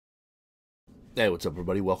Hey, what's up,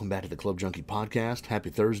 everybody? Welcome back to the Club Junkie podcast. Happy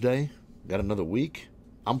Thursday. Got another week.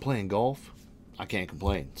 I'm playing golf. I can't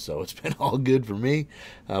complain, so it's been all good for me.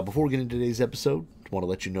 Before we get into today's episode, I want to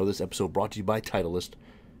let you know this episode brought to you by Titleist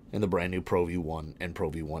and the brand new Pro V1 and Pro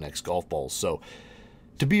V1X golf balls. So,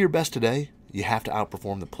 to be your best today, you have to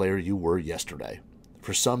outperform the player you were yesterday.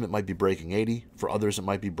 For some, it might be breaking 80. For others, it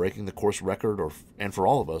might be breaking the course record. And for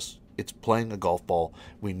all of us, it's playing a golf ball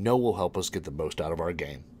we know will help us get the most out of our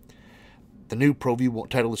game. The new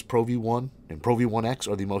Titleist Pro V1 and Pro V1X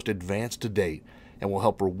are the most advanced to date and will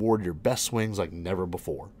help reward your best swings like never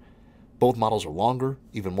before. Both models are longer,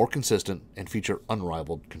 even more consistent, and feature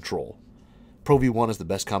unrivaled control. Pro V1 is the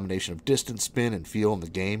best combination of distance, spin, and feel in the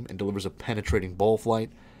game and delivers a penetrating ball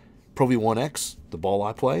flight. Pro V1X, the ball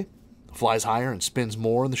I play, flies higher and spins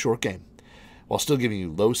more in the short game, while still giving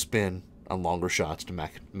you low spin on longer shots to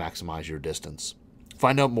maximize your distance.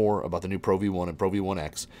 Find out more about the new Pro V1 and Pro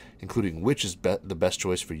V1X, including which is the best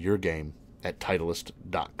choice for your game at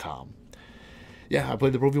Titleist.com. Yeah, I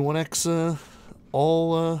played the Pro V1X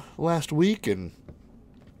all last week, and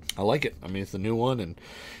I like it. I mean, it's the new one, and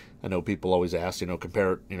I know people always ask,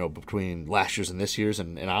 compare it, between last year's and this year's,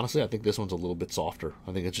 and honestly, I think this one's a little bit softer.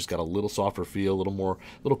 I think it's just got a little softer feel, a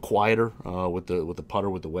little quieter with the putter,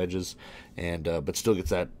 with the wedges, and but still gets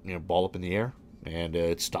that ball up in the air, and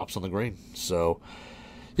it stops on the green. So,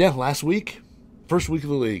 yeah, last week, first week of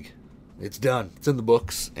the league, it's done. It's in the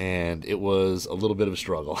books, and it was a little bit of a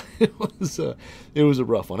struggle. It was a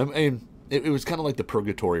rough one. I mean, it was kind of like the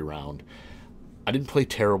purgatory round. I didn't play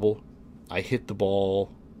terrible. I hit the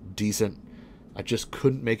ball decent. I just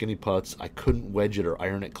couldn't make any putts. I couldn't wedge it or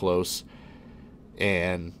iron it close.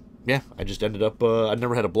 And yeah, I just ended up, I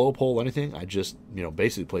never had a blow up hole or anything. I just,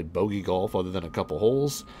 basically played bogey golf other than a couple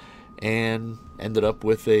holes, and ended up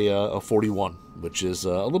with a 41, which is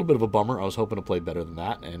a little bit of a bummer. I was hoping to play better than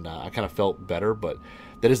that, and I kind of felt better, but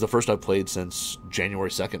that is the first I've played since January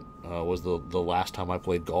 2nd, was the last time I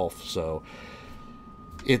played golf. So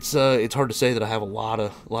it's hard to say that I have a lot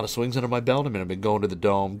of swings under my belt. I mean, I've been going to the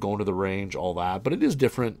dome, going to the range, all that, but it is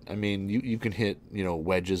different. I mean, you can hit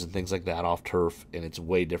wedges and things like that off turf, and it's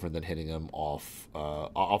way different than hitting them off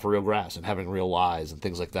real grass and having real lies and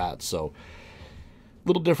things like that. So a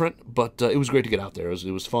little different, but it was great to get out there.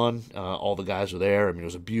 It was fun. All the guys were there. I mean, it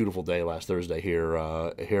was a beautiful day last Thursday here.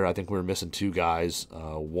 I think we were missing two guys.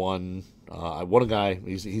 One guy,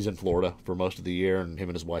 he's in Florida for most of the year, and him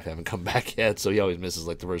and his wife haven't come back yet, so he always misses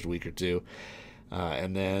like the first week or two.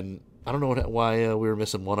 And then I don't know why we were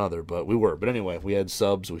missing one other, but we were. But anyway, we had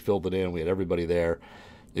subs. We filled it in. We had everybody there.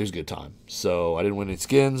 It was a good time. So I didn't win any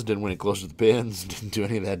skins, didn't win any closer to the pins, didn't do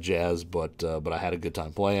any of that jazz, but I had a good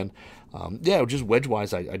time playing. Just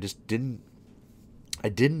wedge-wise, I didn't,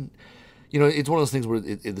 it's one of those things where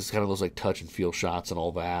it's kind of those like touch and feel shots and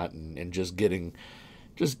all that, and just getting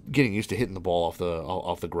used to hitting the ball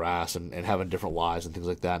off the grass and having different lies and things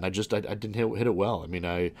like that. And I didn't hit it well. I mean,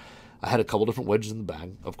 I had a couple different wedges in the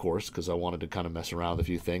bag, of course, because I wanted to kind of mess around with a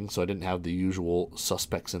few things, so I didn't have the usual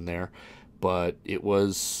suspects in there. But it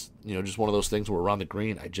was, just one of those things where around the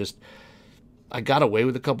green, I got away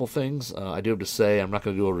with a couple things. I do have to say, I'm not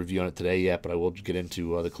going to do a review on it today yet, but I will get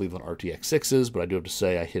into the Cleveland RTX 6s. But I do have to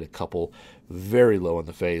say, I hit a couple very low in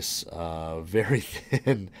the face, very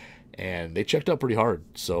thin, and they checked up pretty hard.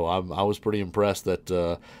 So I was pretty impressed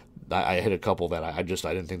that I hit a couple that I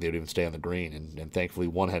didn't think they would even stay on the green, and thankfully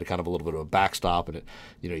one had kind of a little bit of a backstop, and it,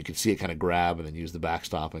 you could see it kind of grab and then use the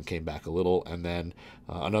backstop and came back a little, and then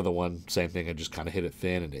another one, same thing, I just kind of hit it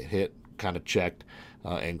thin and it hit, kind of checked,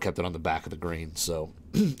 and kept it on the back of the green. So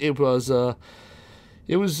it was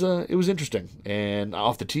interesting, and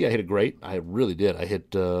off the tee I hit it great. I really did. I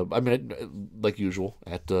hit, like usual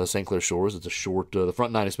at St. Clair Shores. It's a short. The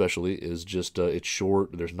front nine especially is just it's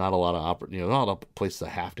short. There's not a lot of not a lot of places that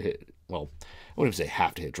have to hit. Well, I wouldn't even say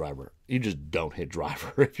have to hit driver. You just don't hit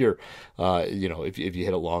driver if you're, if you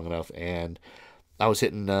hit it long enough. And I was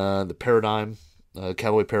hitting the Paradigm,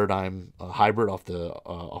 Callaway Paradigm hybrid off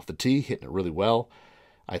the tee, hitting it really well.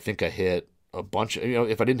 I think I hit a bunch of,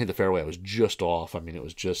 if I didn't hit the fairway, I was just off. I mean, it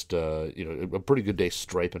was just, a pretty good day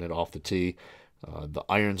striping it off the tee. The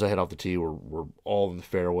irons I hit off the tee were all in the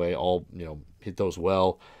fairway, all, hit those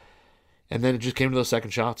well. And then it just came to those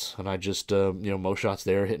second shots, and I just, most shots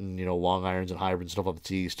there, hitting, long irons and hybrids and stuff off the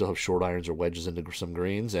tee. Still have short irons or wedges into some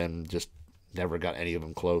greens, and just never got any of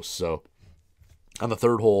them close. So on the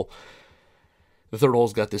third hole's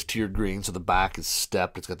got this tiered green, so the back is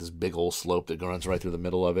stepped. It's got this big old slope that runs right through the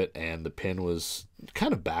middle of it, and the pin was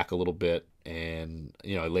kind of back a little bit, and, I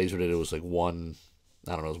lasered it. It was like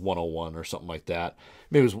I don't know, it was 101 or something like that.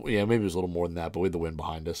 Maybe it was a little more than that, but we had the wind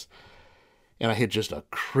behind us. And I hit just a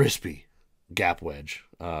crispy gap wedge,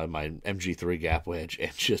 my MG3 gap wedge,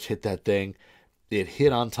 and just hit that thing. It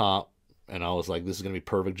hit on top, and I was like, this is going to be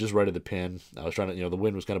perfect, just right at the pin. I was trying to, the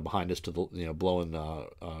wind was kind of behind us to the, blowing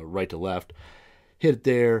right to left. Hit it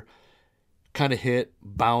there, kind of hit,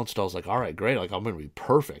 bounced. I was like, all right, great. Like, I'm going to be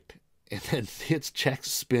perfect. And then hits,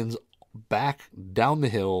 checks, spins back down the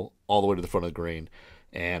hill all the way to the front of the green.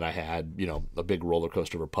 And I had, a big roller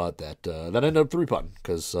coaster of a putt that ended up 3-putting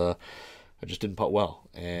because I just didn't putt well.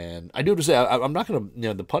 And I do have to say, I'm not going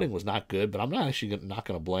to, the putting was not good, but I'm not going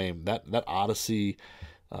to blame that Odyssey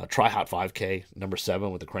Tri-Hot 5K number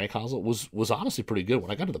 7 with the crank hosel was honestly pretty good.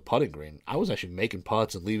 When I got to the putting green, I was actually making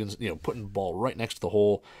putts and leaving, putting the ball right next to the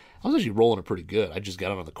hole. I was actually rolling it pretty good. I just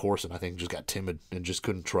got out on the course and I think just got timid and just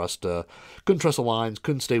couldn't trust the lines,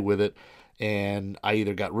 couldn't stay with it. And I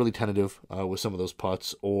either got really tentative with some of those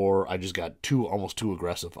putts, or I just got almost too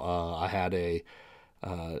aggressive. I had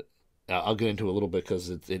I'll get into it a little bit because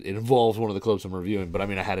it involves one of the clubs I'm reviewing. But I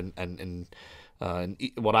mean, I had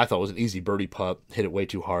what I thought was an easy birdie putt, hit it way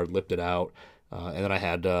too hard, lipped it out, and then I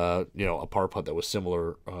had a par putt that was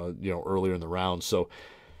similar, earlier in the round. So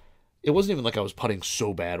it wasn't even like I was putting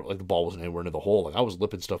so bad, like the ball wasn't anywhere near the hole. Like I was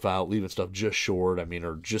lipping stuff out, leaving stuff just short. I mean,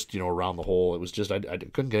 or just around the hole. It was just I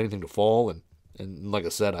couldn't get anything to fall, and like I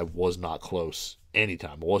said, I was not close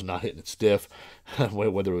anytime. I was not hitting it stiff,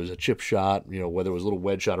 whether it was a chip shot, whether it was a little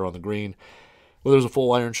wedge shot around the green, whether it was a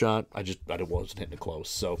full iron shot. I wasn't hitting it close.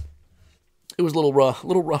 So it was a little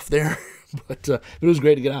rough there, but it was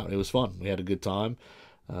great to get out. It was fun. We had a good time.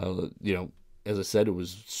 As I said, it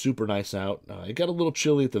was super nice out. It got a little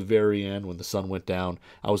chilly at the very end when the sun went down.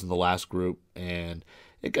 I was in the last group, and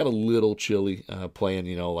it got a little chilly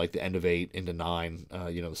playing, like the end of 8 into 9,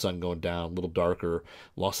 the sun going down, a little darker,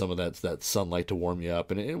 lost some of that sunlight to warm you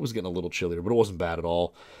up, and it was getting a little chillier, but it wasn't bad at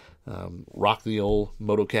all. Rocked the old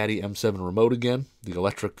Moto Caddy M7 remote again, the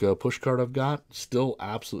electric push cart I've got. Still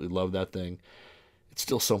absolutely love that thing. It's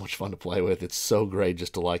still so much fun to play with. It's so great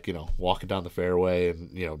just to walk it down the fairway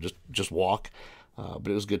and, just walk. But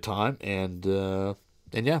it was a good time. And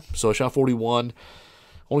yeah, so I shot 41,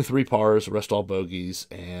 only 3 pars, the rest all bogeys.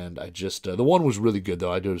 And I just, the one was really good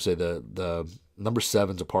though. I do have to say the number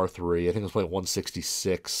 7's a par 3. I think I was playing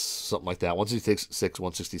 166, something like that. 166,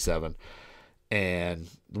 167. And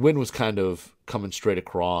the wind was kind of coming straight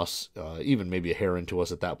across, even maybe a hair into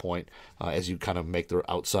us at that point, as you kind of make the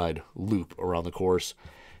outside loop around the course.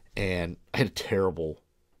 And I had a terrible,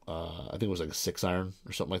 I think it was like a 6-iron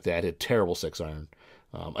or something like that. I had a terrible 6-iron.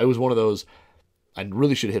 It was one of those, I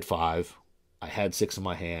really should have hit 5. I had 6 in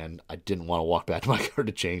my hand. I didn't want to walk back to my car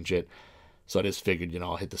to change it. So I just figured,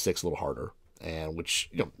 I'll hit the 6 a little harder, and which,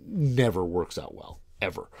 never works out well,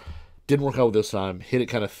 ever. Didn't work out this time. Hit it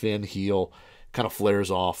kind of thin heel, kind of flares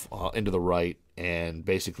off into the right, and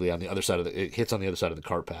basically on the other side it hits on the other side of the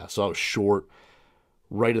cart path. So I was short,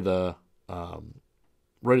 right of the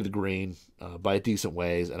green by a decent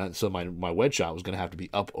ways, and so my wedge shot was going to have to be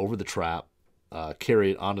up over the trap,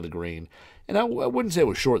 carry it onto the green, and I wouldn't say it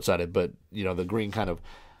was short sided, but the green kind of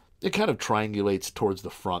triangulates towards the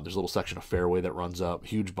front. There's a little section of fairway that runs up,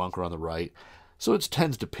 huge bunker on the right, so it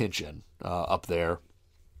tends to pinch in up there.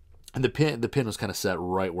 And the pin was kind of set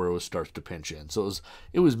right where it starts to pinch in. So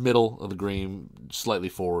it was middle of the green, slightly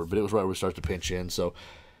forward, but it was right where it starts to pinch in. So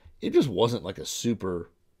it just wasn't like a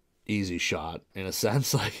super easy shot in a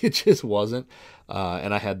sense. Like it just wasn't.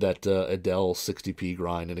 And I had that Adele 60p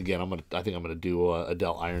grind. And again, I think I'm gonna do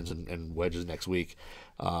Adele irons and wedges next week.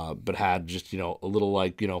 But had just a little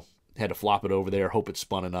had to flop it over there, hope it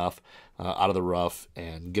spun enough out of the rough,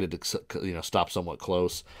 and get it to stop somewhat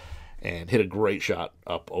close. And hit a great shot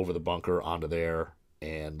up over the bunker onto there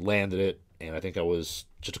and landed it. And I think I was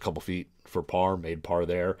just a couple feet for par, made par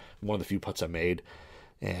there. One of the few putts I made.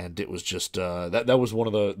 And it was just, that was one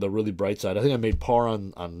of the really bright side. I think I made par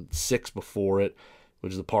on 6 before it,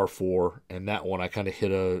 which is the par 4. And that one I kind of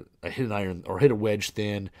hit an iron, or hit a wedge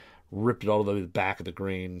thin, ripped it all the way to the back of the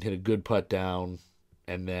green, hit a good putt down.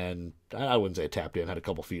 And then, I wouldn't say I tapped in, had a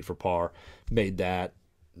couple feet for par, made that.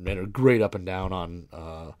 Made a great up and down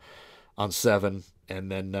on 7,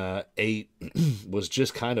 and then 8 was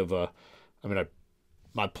just kind of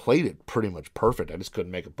I played it pretty much perfect. I just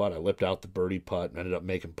couldn't make a putt. I lipped out the birdie putt and ended up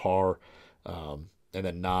making par. And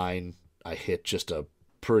then 9, I hit just a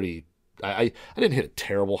pretty. I didn't hit a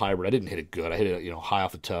terrible hybrid. I didn't hit it good. I hit it high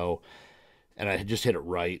off the toe, and I just hit it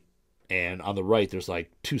right. And on the right, there's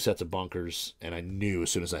like 2 sets of bunkers, and I knew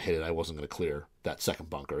as soon as I hit it, I wasn't going to clear that second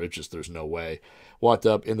bunker. There's no way. Walked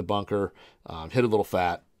up in the bunker, hit a little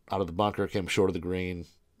fat out of the bunker, came short of the green,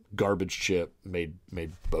 garbage chip, made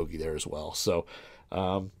bogey there as well. So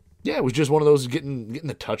yeah, it was just one of those getting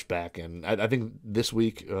the touch back. And I think this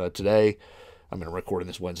week, today, I'm going to recording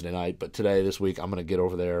this Wednesday night, but today, this week, I'm going to get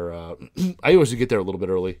over there. I always get there a little bit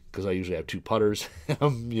early because I usually have 2 putters.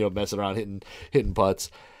 I'm, messing around hitting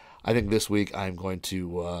putts. I think this week I'm going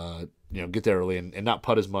to get there early and not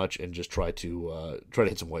putt as much and just try to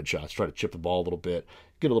hit some wedge shots, try to chip the ball a little bit,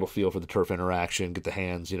 get a little feel for the turf interaction, get the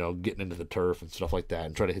hands getting into the turf and stuff like that,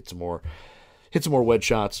 and try to hit some more wedge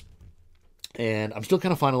shots. And I'm still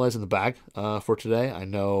kind of finalizing the bag for today. I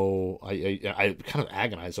know I kind of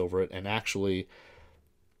agonize over it, and actually,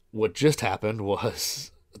 what just happened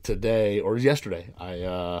was today or yesterday.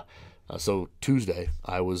 So Tuesday,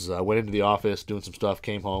 I went into the office doing some stuff,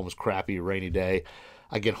 came home, it was crappy, rainy day.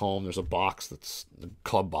 I get home, there's a box the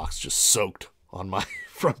club box just soaked on my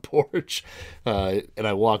front porch, and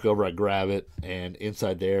I walk over, I grab it, and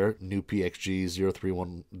inside there, new PXG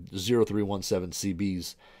 0317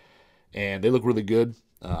 CBs. And they look really good.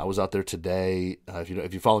 I was out there today.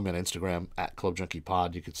 If you follow me on Instagram at Club Junkie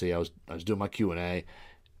Pod, you could see I was doing my Q&A,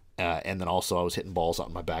 and then also I was hitting balls out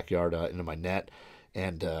in my backyard into my net,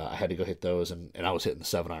 and I had to go hit those, and I was hitting the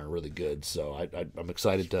 7-iron really good. So I'm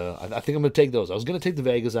excited to. I think I'm going to take those. I was going to take the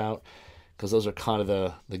Vegas out because those are kind of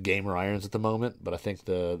the gamer irons at the moment, but I think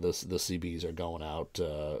the CBs are going out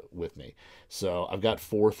with me. So I've got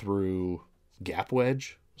 4 through gap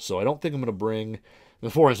wedge. So I don't think I'm going to bring. The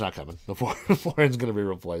 4-iron's not coming. The 4-iron's going to be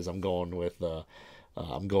replaced. I'm going with either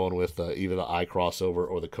the I crossover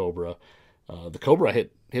or the Cobra. The Cobra I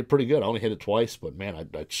hit pretty good. I only hit it twice, but man,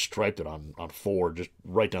 I striped it on 4, just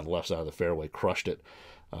right down the left side of the fairway, crushed it.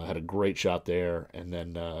 Had a great shot there, and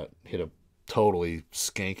then hit a totally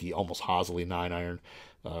skanky, almost Hosley 9-iron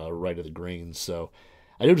right to the greens. So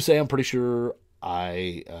I do have to say I'm pretty sure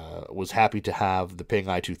I was happy to have the Ping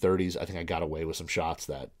I-230s. I think I got away with some shots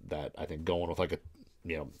that I think going with like a,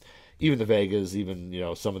 even the Vegas, even,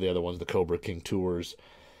 some of the other ones, the Cobra King Tours,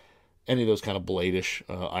 any of those kind of blade-ish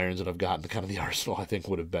irons that I've gotten, kind of the arsenal, I think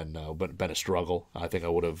would have been a struggle. I think I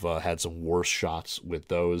would have had some worse shots with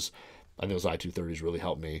those. I think those I-230s really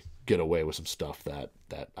helped me get away with some stuff that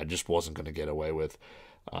I just wasn't going to get away with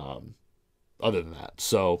other than that.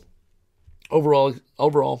 So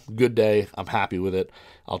overall, good day. I'm happy with it.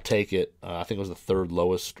 I'll take it. I think it was the 3rd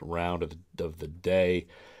lowest round of the day.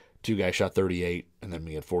 2 guys shot 38, and then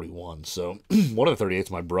me at 41. So one of the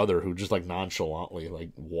 38's my brother, who just like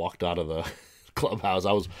nonchalantly walked out of the clubhouse.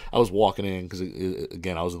 I was walking in because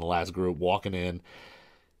again I was in the last group walking in.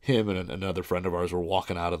 Him and another friend of ours were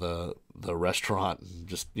walking out of the restaurant and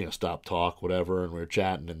just stop, talk, whatever, and we were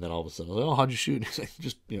chatting, and then all of a sudden I was like, "Oh, how'd you shoot?" And he's like,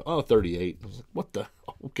 "Just 38." I was like, "What the?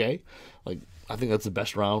 Okay." I think that's the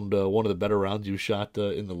best round, one of the better rounds you shot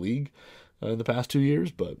in the league in the past 2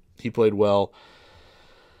 years. But he played well.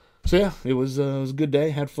 So yeah, it was a good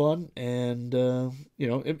day. Had fun, and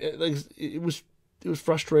it was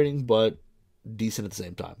frustrating, but decent at the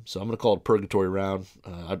same time. So I'm going to call it a purgatory round.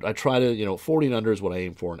 I try to 40 and under is what I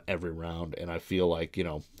aim for in every round, and I feel like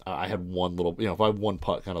I had one little if I have one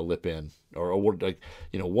putt kind of lip in or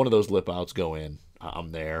one of those lip outs go in,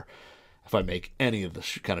 I'm there. If I make any of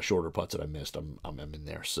the kind of shorter putts that I missed, I'm in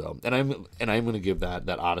there. So and I'm going to give that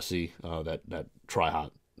Odyssey that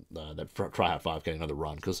Tri-Hot. That Tri-Hot 5 getting another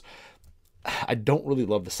run because I don't really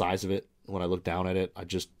love the size of it when I look down at it.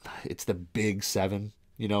 It's the big 7,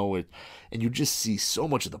 and you just see so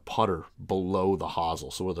much of the putter below the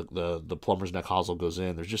hosel. So where the plumber's neck hosel goes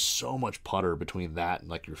in, there's just so much putter between that and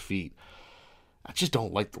like your feet. I just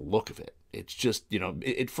don't like the look of it. It's just,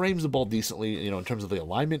 it frames the ball decently, in terms of the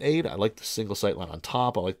alignment aid. I like the single sight line on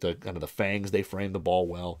top. I like the kind of the fangs. They frame the ball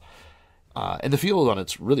well. And the feel on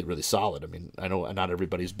it's really, really solid. I mean, I know not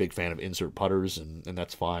everybody's a big fan of insert putters, and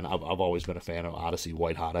that's fine. I've always been a fan of Odyssey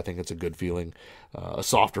White Hot. I think it's a good feeling, a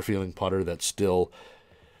softer feeling putter that still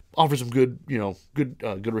offers some good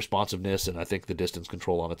responsiveness, and I think the distance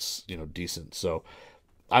control on it's decent. So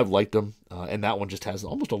I've liked them, and that one just has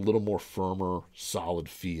almost a little more firmer, solid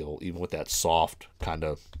feel, even with that soft kind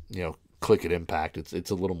of click at impact. It's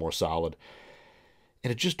a little more solid,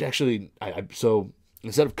 and it just actually so.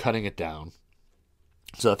 Instead of cutting it down,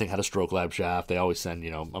 so I think had a Stroke Lab shaft. They always send,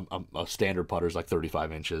 a standard putter is like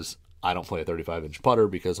 35 inches. I don't play a 35-inch putter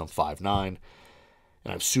because I'm 5'9", and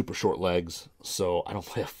I have super short legs, so I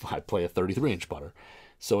play a 33-inch putter.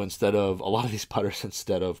 So instead of a lot of these putters,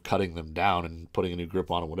 instead of cutting them down and putting a new grip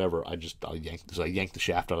on or whatever, I yanked the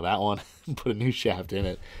shaft out of that one and put a new shaft in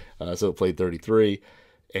it. So it played 33,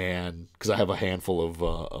 and because I have a handful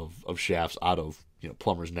of shafts out of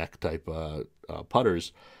plumber's neck type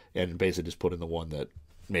putters, and basically just put in the one that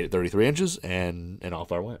made it 33 inches, and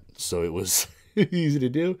off I went. So it was easy to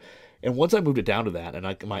do, And once I moved it down to that,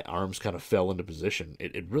 and my arms kind of fell into position,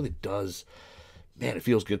 it really does. Man, it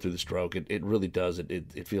feels good through the stroke. It really does.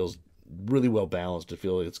 It feels really well balanced. I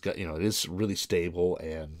feel like it's got, it is really stable,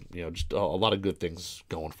 and just a lot of good things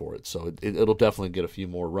going for it. So it'll definitely get a few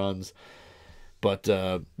more runs. But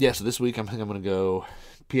yeah, so this week I think I'm going to go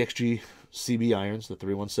PXG CB irons, the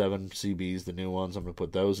 317 CBs, the new ones. I'm going to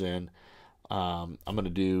put those in. I'm going to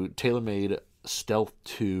do TaylorMade Stealth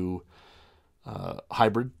 2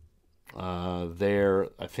 hybrid. There,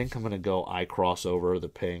 I think I'm going to go eye crossover, the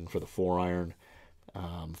ping for the 4-iron.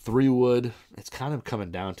 3-wood, it's kind of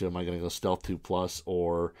coming down to, am I going to go Stealth 2 Plus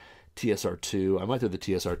or TSR2? I might throw the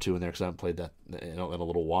TSR2 in there because I haven't played that in a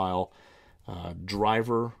little while.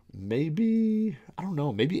 Driver, maybe, I don't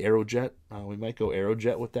know, maybe Aerojet. We might go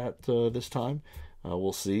Aerojet with that this time.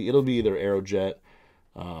 We'll see. It'll be either Aerojet,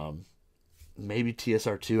 maybe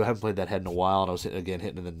TSR2. I haven't played that head in a while, and I was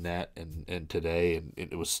hitting in the net and today, and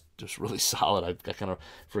it was just really solid. I kind of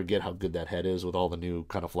forget how good that head is with all the new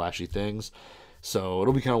kind of flashy things. So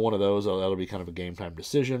it'll be kind of one of those. That'll be kind of a game time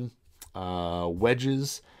decision.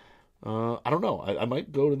 Wedges, I don't know. I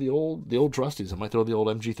might go to the old trusties. I might throw the old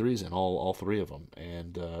MG3s in, all three of them,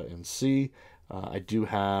 and see. I do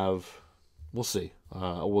have. We'll see.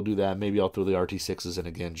 We'll do that. Maybe I'll throw the RT6s in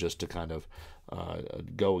again just to kind of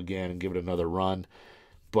go again and give it another run.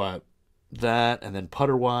 But that, and then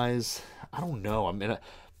putter wise, I don't know. I mean,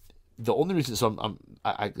 the only reason, so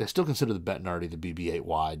I still consider the Bettinardi, the BB8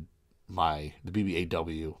 wide, the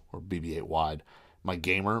BB8W or BB8 wide, my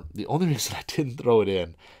gamer. The only reason I didn't throw it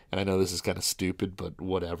in, and I know this is kind of stupid, but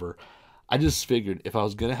whatever, I just figured if I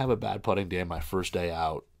was going to have a bad putting day my first day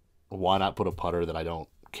out, why not put a putter that I don't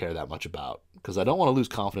care that much about? Because I don't want to lose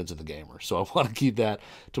confidence in the gamer. So I want to keep that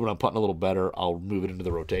to when I'm putting a little better, I'll move it into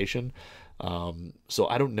the rotation. So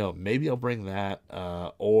I don't know. Maybe I'll bring that,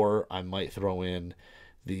 or I might throw in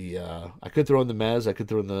I could throw in the Mez. I could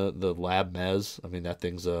throw in the Lab Mez. I mean, that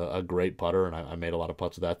thing's a great putter, and I made a lot of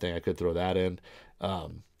putts with that thing. I could throw that in. I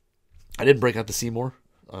didn't break out the Seymour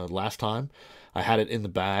last time. I had it in the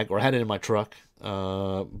bag, or I had it in my truck,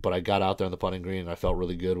 but I got out there on the putting green, and I felt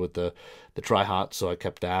really good with the Tri-Hot, so I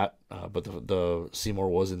kept that. But the Seymour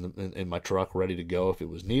was in my truck, ready to go if it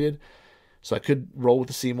was needed. So I could roll with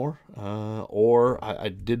the Seymour, or I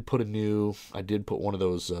did put one of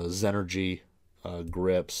those Zenergy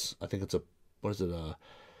grips. I think it's it's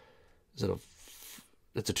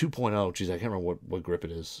a 2.0. Geez, I can't remember what grip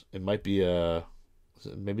it is. It might be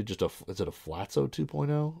maybe just is it a Flatzo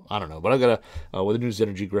 2.0? I don't know, but I got with a new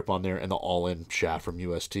Zenergy grip on there and the all-in shaft from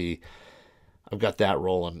UST. I've got that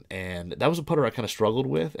rolling, and that was a putter I kind of struggled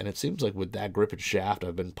with, and it seems like with that grip and shaft,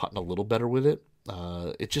 I've been putting a little better with it.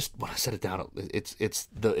 It just, when I set it down, it's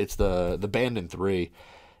the Bandon 3,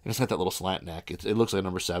 and it's got that little slant neck. It looks like a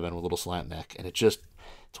number 7 with a little slant neck, and it's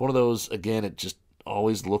one of those, again, it just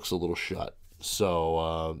always looks a little shut.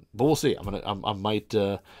 So, but we'll see. I might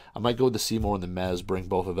go with the Seymour and the Mez, bring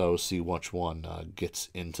both of those, see which one gets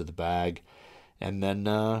into the bag, and then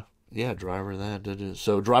yeah, driver that.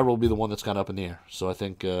 So driver will be the one that's kind of up in the air. So I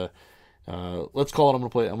think let's call it. I'm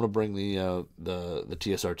gonna bring the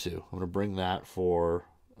TSR2. I'm gonna bring that for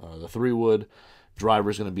the 3-wood.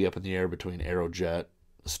 Driver's gonna be up in the air between Aerojet,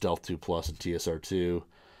 Stealth 2 Plus, and TSR2.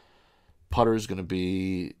 Putter's gonna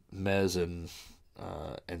be Mez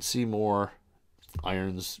and Seymour.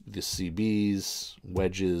 Irons, the CBs,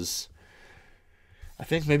 wedges. I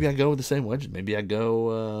think maybe I go with the same wedges. Maybe I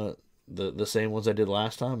go the same ones I did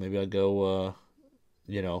last time. Maybe I go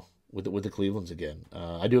with the Clevelands again.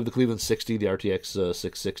 I do have the Cleveland 60, the RTX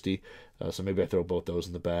 660. So maybe I throw both those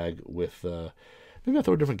in the bag with. Maybe I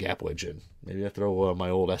throw a different gap wedge in. Maybe I throw my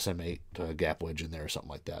old SM8 gap wedge in there or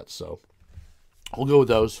something like that. So we'll go with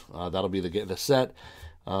those. That'll be the set.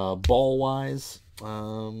 Ball wise, I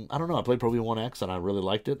don't know. I played Pro V1X and I really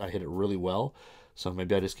liked it. I hit it really well. So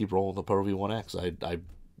maybe I just keep rolling the Pro V1X. I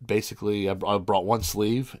basically brought one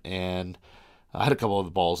sleeve and I had a couple of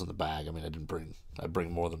the balls in the bag. I mean, I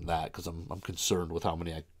bring more than that because I'm concerned with how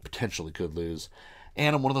many I potentially could lose.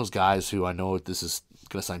 And I'm one of those guys who, I know this is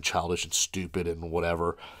going to sound childish and stupid and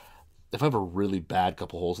whatever. If I have a really bad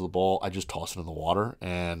couple holes of the ball, I just toss it in the water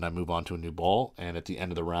and I move on to a new ball. And at the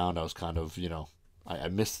end of the round, I was kind of, I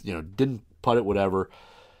missed, didn't putt it, whatever.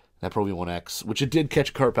 That Pro V1X, which it did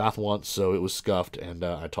catch a cart path once, so it was scuffed, and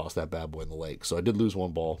I tossed that bad boy in the lake. So I did lose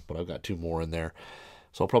one ball, but I've got 2 more in there.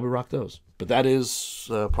 So I'll probably rock those. But that is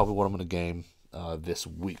probably what I'm going to game this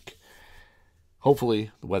week.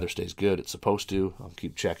 Hopefully the weather stays good. It's supposed to. I'll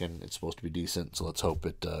keep checking. It's supposed to be decent, so let's hope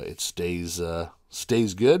it stays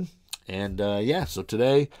good. And yeah, so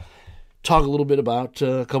today, talk a little bit about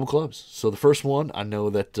a couple clubs. So the first one, I know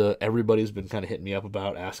that everybody's been kind of hitting me up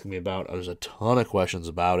about, asking me about. There's a ton of questions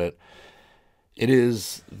about it. It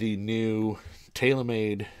is the new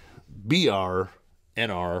TaylorMade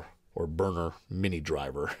BRNR or burner mini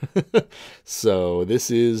driver. So this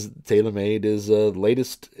is TaylorMade is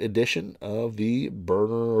latest edition of the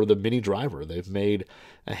burner or the mini driver. They've made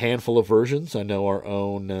a handful of versions. I know our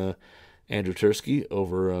own Andrew Tursky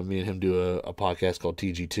over, me and him do a podcast called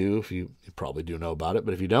TG2, if you probably do know about it,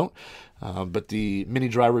 but if you don't. But the mini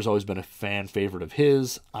driver has always been a fan favorite of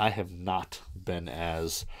his. I have not been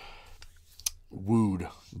as wooed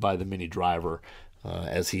by the mini driver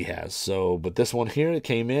as he has. So, but this one here, it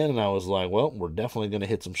came in and I was like, well, we're definitely going to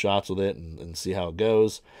hit some shots with it and see how it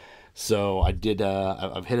goes. So I did,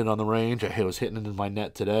 I've hit it on the range. I was hitting it in my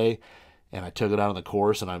net today and I took it out on the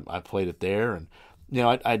course and I played it there. And, you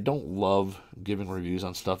know, I don't love giving reviews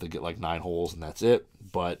on stuff that get like 9 holes and that's it.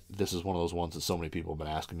 But this is one of those ones that so many people have been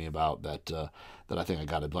asking me about that I think I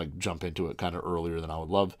got to like jump into it kind of earlier than I would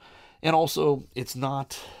love. And also, it's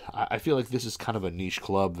not, I feel like this is kind of a niche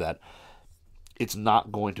club that it's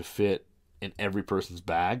not going to fit in every person's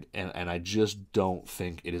bag, and I just don't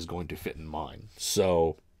think it is going to fit in mine.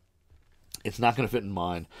 So, it's not going to fit in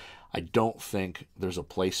mine. I don't think there's a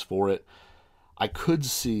place for it. I could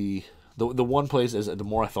see, the one place is, the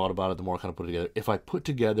more I thought about it, the more I kind of put it together. If I put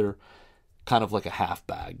together kind of like a half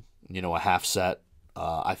bag, you know, a half set,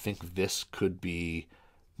 I think this could be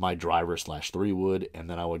my driver / 3-wood, and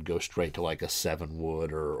then I would go straight to like a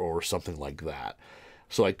 7-wood or something like that.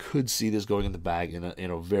 So I could see this going in the bag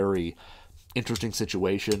in a very interesting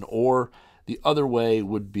situation. Or the other way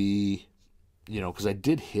would be, you know, because I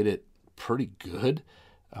did hit it pretty good,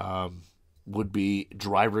 would be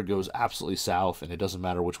driver goes absolutely south, and it doesn't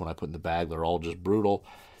matter which one I put in the bag. They're all just brutal,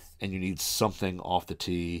 and you need something off the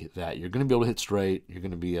tee that you're going to be able to hit straight, you're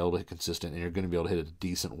going to be able to hit consistent, and you're going to be able to hit it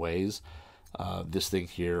decent ways. This thing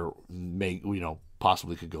here may, you know,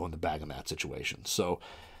 possibly could go in the bag in that situation. So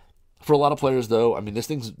for a lot of players, though, I mean, this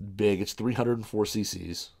thing's big. It's 304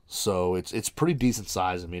 cc's, so it's pretty decent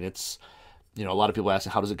size. I mean, it's, you know, a lot of people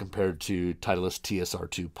asking how does it compare to Titleist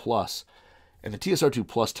TSR2 Plus, and the TSR2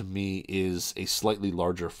 Plus to me is a slightly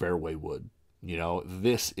larger fairway wood. You know,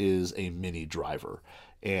 this is a mini driver.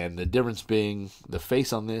 And the difference being the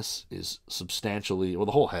face on this is substantially, well,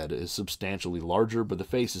 the whole head is substantially larger, but the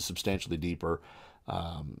face is substantially deeper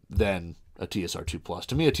than a TSR2 Plus.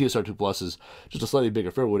 To me, a TSR2 Plus is just a slightly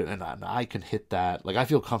bigger fairway, and I can hit that. Like, I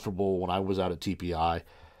feel comfortable when I was out at TPI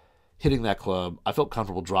hitting that club. I felt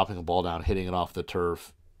comfortable dropping a ball down, hitting it off the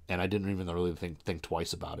turf, and I didn't even really think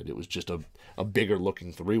twice about it. It was just a bigger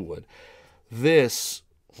looking 3-wood. This,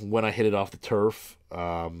 when I hit it off the turf,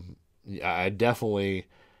 I definitely,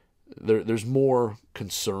 there's more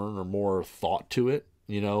concern or more thought to it,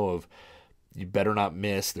 you know, of you better not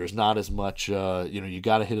miss. There's not as much, you know, you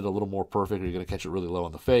got to hit it a little more perfect or you're going to catch it really low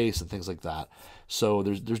on the face and things like that. So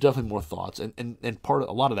there's definitely more thoughts. And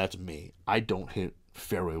a lot of that's me. I don't hit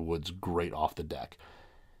fairway woods great off the deck.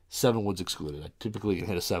 7-wood's excluded. I typically can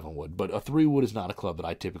hit a 7-wood, but a 3-wood is not a club that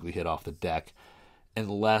I typically hit off the deck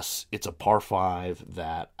unless it's a par 5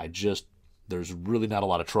 that there's really not a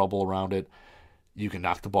lot of trouble around it. You can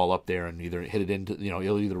knock the ball up there and either hit it into, you know,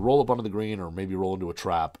 you'll either roll up onto the green or maybe roll into a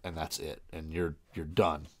trap, and that's it. And you're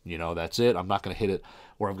done. You know, that's it. I'm not going to hit it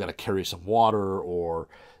where I've got to carry some water or,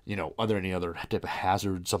 you know, any other type of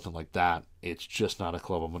hazard, something like that. It's just not a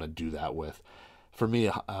club I'm going to do that with. For me,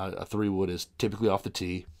 a 3-wood is typically off the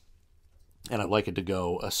tee, and I like it to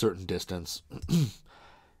go a certain distance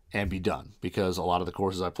and be done. Because a lot of the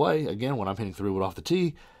courses I play, again, when I'm hitting 3-wood off the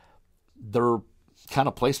tee, they're kind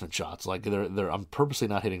of placement shots. Like I'm purposely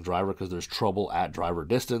not hitting driver because there's trouble at driver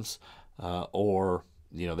distance, or,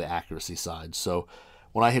 you know, the accuracy side. So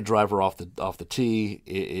when I hit driver off the tee,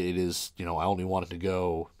 it is, you know, I only want it to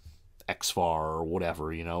go X far or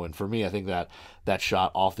whatever, you know. And for me, I think that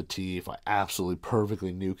shot off the tee, if I absolutely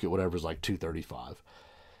perfectly nuke it, whatever, is like 235.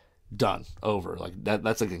 Done, over. Like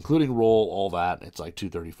that's like including roll, all that. It's like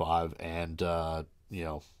 235, and you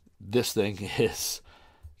know, this thing is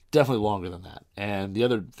definitely longer than that. And the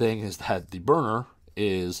other thing is that the burner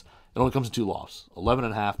it only comes in 2 lofts,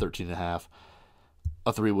 11.5, 13.5.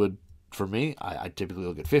 A 3-wood for me, I typically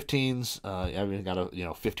look at 15s. I've even got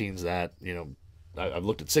 15s that, you know, I've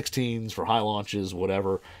looked at 16s for high launches,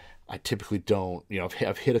 whatever. I typically don't, you know,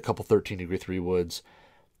 I've hit a couple 13-degree 3-woods.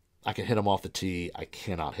 I can hit them off the tee. I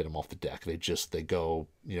cannot hit them off the deck. They go,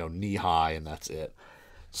 you know, knee high, and that's it.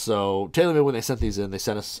 So TaylorMade, when they sent these in, they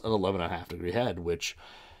sent us an 11.5 degree head, which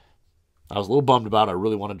I was a little bummed about it. I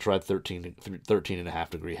really wanted to try 13.5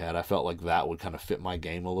 degree head. I felt like that would kind of fit my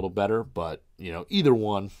game a little better. But, either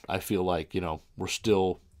one, I feel like, we're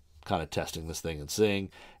still kind of testing this thing and seeing.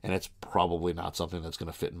 And it's probably not something that's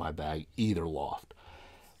going to fit in my bag, either loft.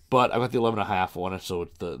 But I got the 11.5 one, so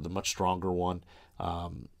it's the much stronger one.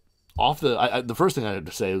 The first thing I had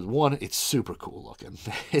to say is, one, it's super cool looking.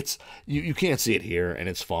 It's you can't see it here, and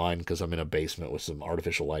it's fine because I'm in a basement with some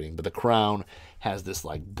artificial lighting. But the crown has this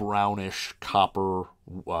like brownish copper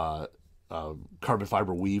carbon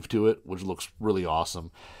fiber weave to it, which looks really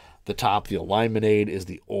awesome. The top, the alignment aid, is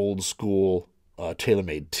the old school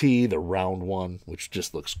TaylorMade T, the round one, which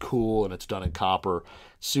just looks cool, and it's done in copper,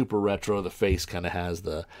 super retro. The face kind of has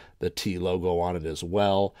the T logo on it as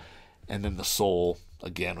well, and then the sole,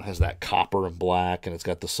 again, has that copper and black, and it's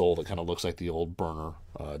got the sole that kind of looks like the old burner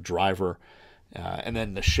driver. And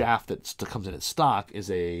then the shaft that comes in its stock is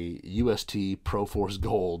a UST Pro Force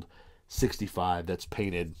Gold 65 that's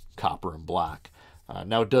painted copper and black.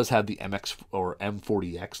 Now it does have the MX or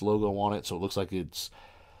M40X logo on it, so it looks like it's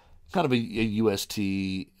kind of a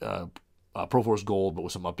UST Pro Force Gold, but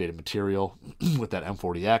with some updated material with that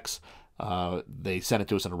M40X. They sent it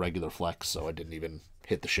to us in a regular flex, so I didn't even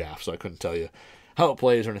hit the shaft, so I couldn't tell you how it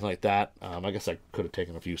plays or anything like that. I guess I could have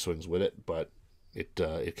taken a few swings with it, but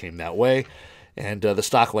it came that way. And the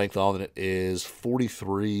stock length on it is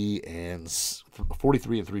 43 and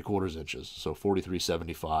 3/4 inches. So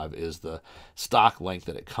 43.75 is the stock length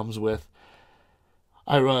that it comes with.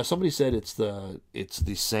 Somebody said it's the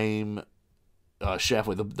same shaft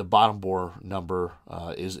weight. The bottom bore number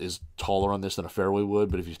is taller on this than a fairway wood,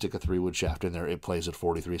 but if you stick a 3-wood shaft in there, it plays at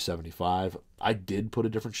 43.75. I did put a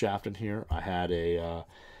different shaft in here. I had a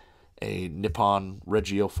Nippon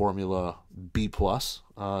Reggio Formula B Plus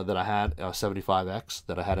that I had, 75X,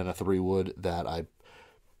 that I had in a 3-wood that I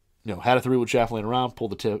had a 3-wood shaft laying around,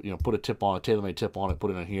 pulled the tip, put a tip on, a TaylorMade tip on it,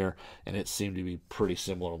 put it in here, and it seemed to be pretty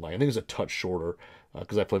similar. I think it's a touch shorter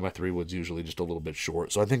because I play my 3-woods usually just a little bit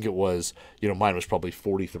short. So I think it was, mine was probably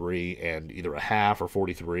 43 and either a half or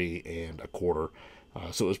 43 and a quarter.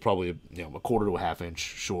 So it was probably a quarter to a half inch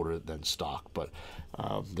shorter than stock. But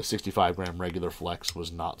the 65-gram regular flex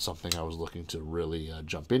was not something I was looking to really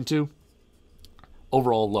jump into.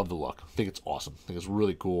 Overall, love the look. I think it's awesome. I think it's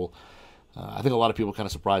really cool. I think a lot of people kind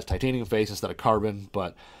of surprised titanium face instead of carbon,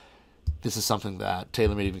 but this is something that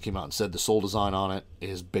TaylorMade even came out and said the sole design on it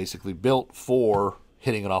is basically built for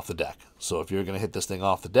hitting it off the deck. So if you're going to hit this thing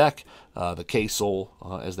off the deck, the K sole,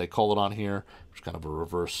 as they call it on here, which is kind of a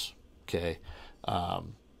reverse K,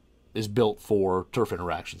 is built for turf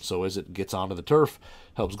interaction. So as it gets onto the turf,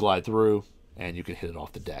 helps glide through, and you can hit it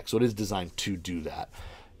off the deck. So it is designed to do that.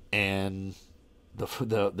 And the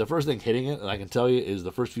first thing hitting it, and I can tell you, is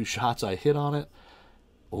the first few shots I hit on it,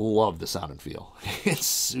 love the sound and feel. It's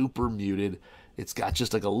super muted. It's got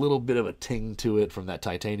just like a little bit of a ting to it from that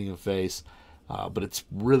titanium face, but it's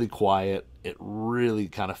really quiet. It really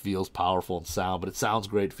kind of feels powerful and sound, but it sounds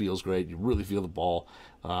great, feels great. You really feel the ball.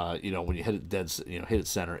 When you hit it hit it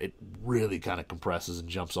center, it really kind of compresses and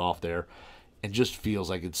jumps off there, and just feels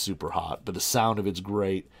like it's super hot. But the sound of it's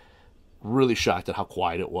great. Really shocked at how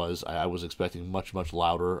quiet it was. I was expecting much, much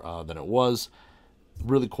louder than it was.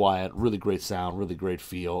 Really quiet, really great sound, really great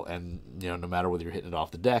feel, and no matter whether you're hitting it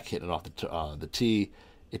off the deck, hitting it off the tee,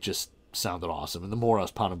 it just sounded awesome. And the more I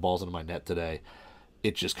was pounding balls into my net today,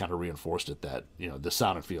 it just kind of reinforced it that the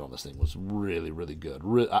sound and feel on this thing was really, really good.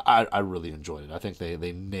 I really enjoyed it. I think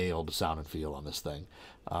they nailed the sound and feel on this thing.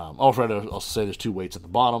 Also say there's 2 weights at the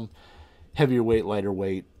bottom: heavier weight, lighter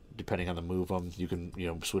weight. Depending on the move them, you can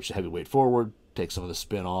switch the heavyweight forward, take some of the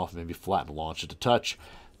spin off, maybe flatten launch it to touch,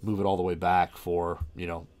 move it all the way back for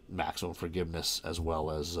maximum forgiveness, as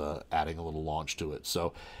well as adding a little launch to it.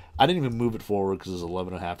 So I didn't even move it forward because it's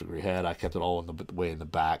 11.5 degree head. I kept it all in the way in the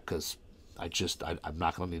back because I'm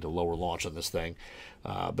not going to need a lower launch on this thing.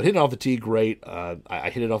 But hitting it off the tee, great.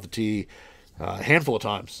 I hit it off the tee a handful of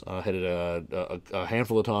times. Hit it a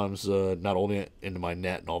handful of times, not only into my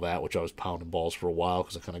net and all that, which I was pounding balls for a while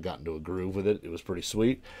because I kind of got into a groove with it. It was pretty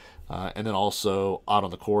sweet. And then also out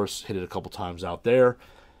on the course, hit it a couple times out there,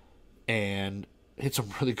 and hit some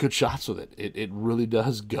really good shots with it. It really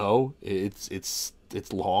does go. It's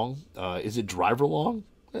long. Is it driver long?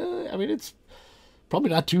 It's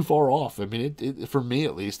probably not too far off. It for me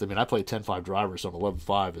at least. I play 10.5 drivers, so an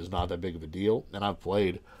 11.5 is not that big of a deal, and I've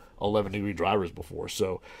played 11 degree drivers before,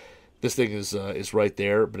 so this thing is right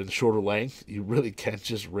there. But in the shorter length, you really can't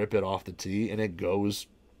just rip it off the tee, and it goes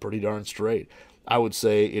pretty darn straight. I would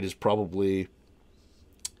say it is probably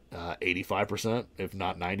 85%, if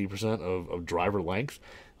not 90% of driver length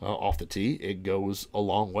off the tee. It goes a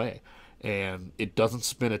long way, and it doesn't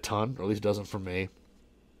spin a ton, or at least it doesn't for me.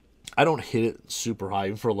 I don't hit it super high,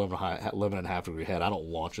 even for 11.5 degree head. I don't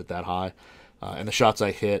launch it that high. And the shots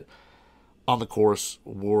I hit on the course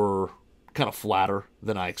were kind of flatter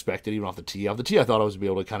than I expected, even off the tee. Off the tee, I thought I was be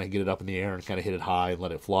able to kind of get it up in the air and kind of hit it high and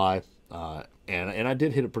let it fly. And I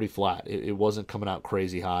did hit it pretty flat. It wasn't coming out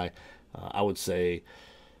crazy high. I would say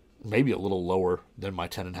maybe a little lower than my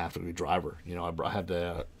 10.5 degree driver. You know, I had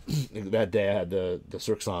that day I had the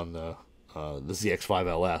Srixon, the ZX5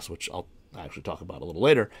 LS, which I'll actually talk about a little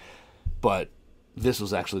later. But this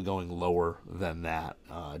was actually going lower than that,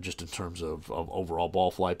 just in terms of overall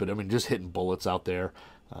ball flight. But I mean, just hitting bullets out there.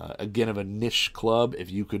 Again, of a niche club,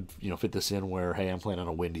 if you could, fit this in where, hey, I'm playing on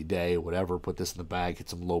a windy day or whatever, put this in the bag, hit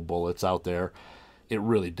some low bullets out there, it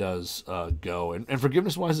really does go. And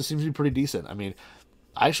forgiveness-wise, it seems to be pretty decent. I mean,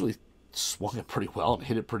 I actually swung it pretty well and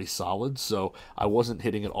hit it pretty solid, so I wasn't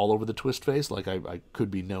hitting it all over the twist face like I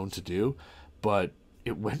could be known to do, but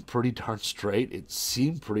it went pretty darn straight. It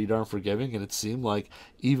seemed pretty darn forgiving, and it seemed like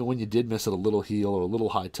even when you did miss it a little heel or a little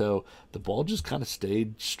high toe, the ball just kind of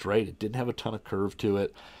stayed straight. It didn't have a ton of curve to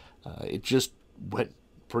it. It just went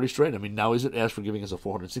pretty straight. I mean, now is it as forgiving as a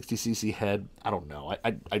 460cc head? I don't know.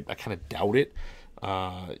 I kind of doubt it.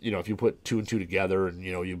 If you put two and two together and,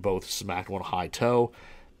 you both smacked one high toe,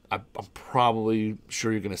 I'm probably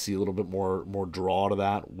sure you're going to see a little bit more draw to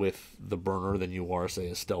that with the burner than you are, say,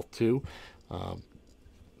 a Stealth 2.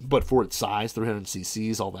 But for its size, 300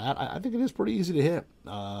 cc's, all that, I think it is pretty easy to hit.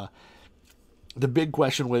 The big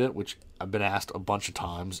question with it, which I've been asked a bunch of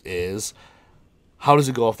times, is how does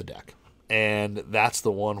it go off the deck? And that's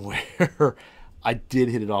the one where I did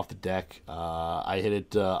hit it off the deck. I hit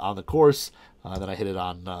it on the course, then I hit it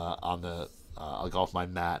on off my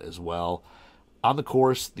mat as well. On the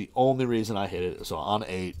course, the only reason I hit it, so on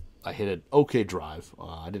 8, I hit an okay drive.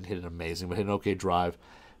 I didn't hit it amazing, but hit an okay drive.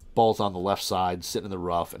 Ball's on the left side, sitting in the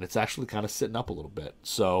rough, and it's actually kind of sitting up a little bit.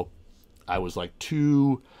 So I was like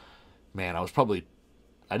I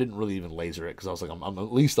didn't really even laser it because I was like, I'm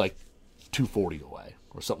at least like 240 away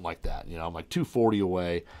or something like that. I'm like 240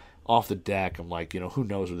 away off the deck. I'm like, who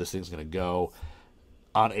knows where this thing's going to go.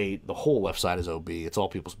 On 8, the whole left side is OB. It's all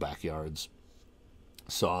people's backyards.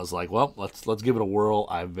 So I was like, well, let's give it a whirl.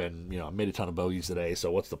 I've been, I made a ton of bogeys today,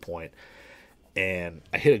 so what's the point? And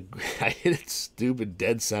I hit it stupid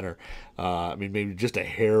dead center. Maybe just a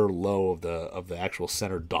hair low of the actual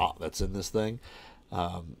center dot that's in this thing.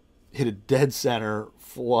 Hit a dead center,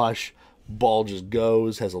 flush, ball just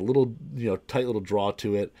goes, has a little, tight little draw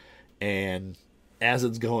to it, and as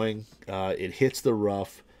it's going, it hits the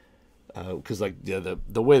rough, because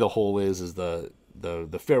the way the hole is the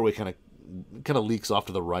fairway kind of leaks off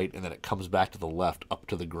to the right, and then it comes back to the left up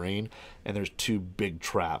to the green, and there's two big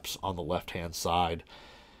traps on the left hand side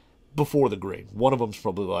before the green. One of them's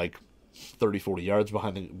probably like 30-40 yards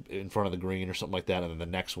in front of the green or something like that, and then the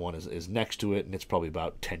next one is next to it, and it's probably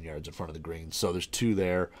about 10 yards in front of the green. So there's two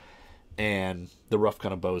there, and the rough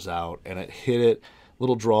kind of bows out, and it hit it,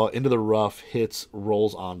 little draw into the rough,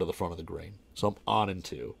 rolls onto the front of the green. So I'm on in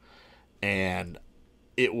 2, and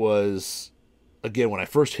it was, again, when I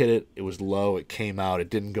first hit it, it was low. It came out. It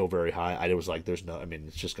didn't go very high. I was like, it's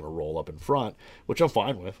just going to roll up in front, which I'm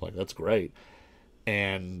fine with. Like, that's great.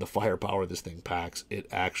 And the firepower this thing packs, it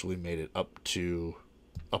actually made it up to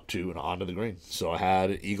and onto the green. So I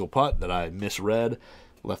had an eagle putt that I misread,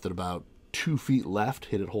 left it about 2 feet left,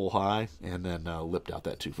 hit it hole high, and then lipped out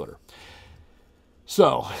that 2-footer.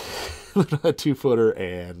 So, a 2-footer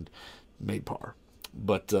and made par.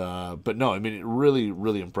 But no, it really,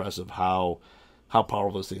 really impressive how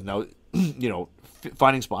powerful this thing is. Now,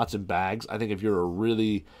 finding spots in bags, I think if you're a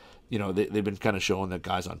really, they've been kind of showing that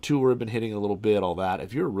guys on tour have been hitting a little bit, all that.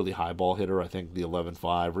 If you're a really high ball hitter, I think the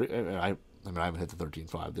 11.5, I haven't hit the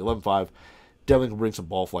 13.5. The 11.5 definitely can bring some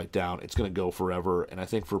ball flight down. It's going to go forever. And I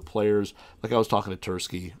think for players, like I was talking to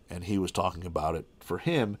Tursky, and he was talking about it, for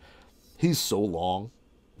him, he's so long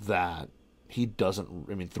that he doesn't,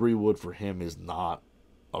 3-wood for him is not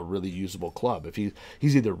a really usable club. If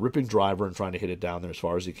he's either ripping driver and trying to hit it down there as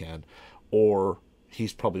far as he can, or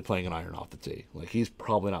he's probably playing an iron off the tee. Like, he's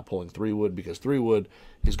probably not pulling 3-wood, because 3-wood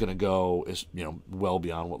is going to go well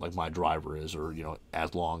beyond what like my driver is, or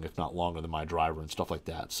as long, if not longer than my driver and stuff like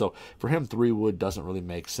that. So for him, 3-wood doesn't really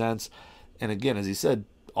make sense. And again, as he said,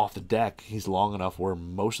 off the deck, he's long enough where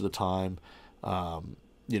most of the time,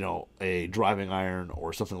 a driving iron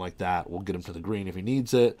or something like that will get him to the green if he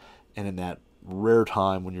needs it. And in that rare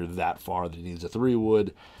time when you're that far that he needs a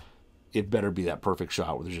 3-wood, it better be that perfect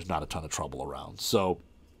shot where there's just not a ton of trouble around. So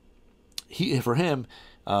for him,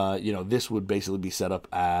 this would basically be set up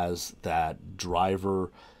as that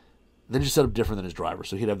driver then just set up different than his driver.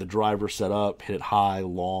 So he'd have the driver set up, hit it high,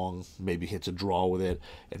 long, maybe hits a draw with it,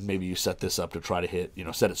 and maybe you set this up to try to hit,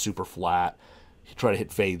 set it super flat, try to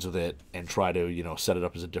hit fades with it, and try to, set it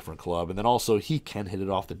up as a different club. And then also he can hit it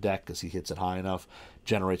off the deck because he hits it high enough,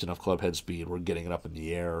 generates enough club head speed. We're getting it up in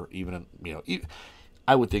the air,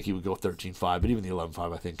 I would think he would go 13.5, but even the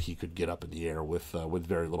 11.5, I think he could get up in the air with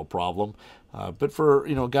very little problem. But for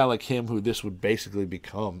a guy like him, who this would basically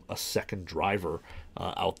become a second driver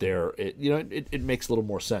out there, it makes a little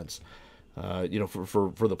more sense.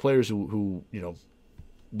 For the players who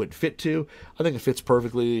would fit to, I think it fits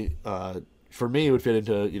perfectly. For me, it would fit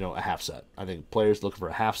into a half set. I think players looking for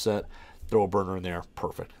a half set, throw a burner in there,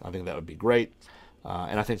 perfect. I think that would be great.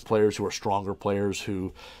 And I think players who are stronger players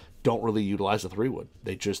who don't really utilize the 3-wood.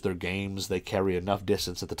 Their games, they carry enough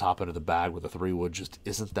distance at the top end of the bag with a 3-wood just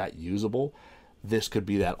isn't that usable. This could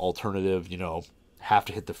be that alternative, have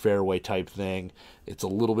to hit the fairway type thing. It's a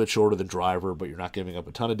little bit shorter than driver, but you're not giving up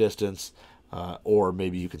a ton of distance. Or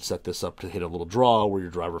maybe you can set this up to hit a little draw where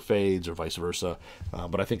your driver fades or vice versa.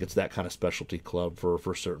 But I think it's that kind of specialty club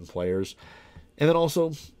for certain players. And then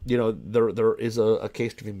also, there is a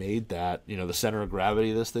case to be made that, the center of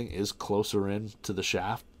gravity of this thing is closer in to the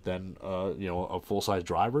shaft than, a full-size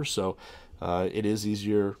driver. So it is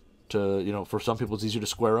easier to, for some people, it's easier to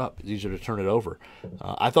square up. It's easier to turn it over.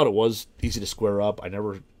 I thought it was easy to square up. I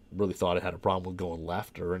never really thought it had a problem with going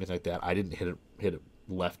left or anything like that. I didn't hit it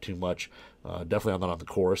left too much. Definitely not on the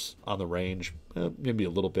course. On the range, maybe a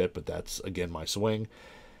little bit, but that's, again, my swing.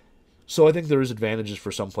 So I think there is advantages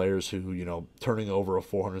for some players who, turning over a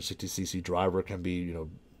 460cc driver can be,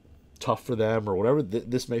 tough for them or whatever.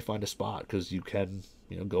 This may find a spot because you can,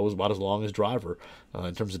 go about as long as driver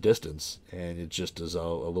in terms of distance, and it just is a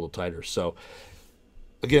little tighter. So,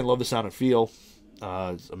 again, love the sound and feel.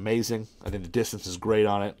 It's amazing. I think the distance is great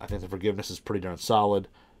on it. I think the forgiveness is pretty darn solid.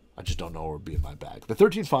 I just don't know where it would be in my bag. The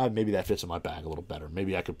 13.5, maybe that fits in my bag a little better.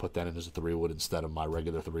 Maybe I could put that in as a 3-wood instead of my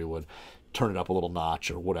regular 3-wood, turn it up a little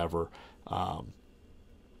notch or whatever.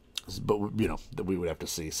 But, we would have to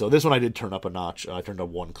see. So this one I did turn up a notch. I turned up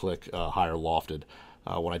one click higher lofted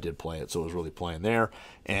when I did play it, so it was really playing there.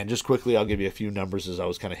 And just quickly, I'll give you a few numbers as I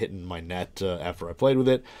was kind of hitting my net after I played with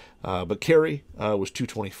it. But carry was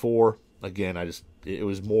 224. Again, it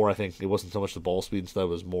was more, I think, it wasn't so much the ball speed and stuff, it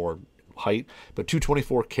was more height, but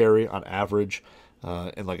 224 carry on average.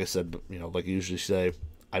 And like I said, like I usually say,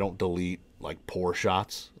 I don't delete like poor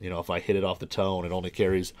shots. If I hit it off the toe and it only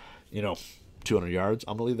carries 200 yards,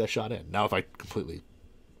 I'm gonna leave that shot in. Now if I completely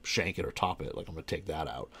shank it or top it, like, I'm gonna take that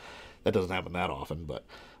out. That doesn't happen that often. But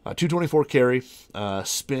 224 carry,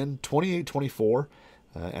 spin 2824,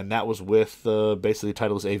 and that was with basically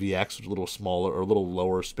Titleist AVX, which is a little smaller or a little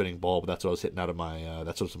lower spinning ball, but that's what I was hitting out of my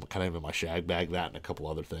that's what's kind of in my shag bag, that and a couple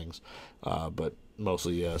other things, but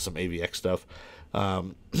mostly some AVX stuff.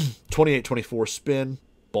 2824 spin,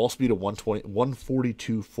 ball speed of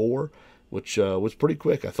 142.4, which was pretty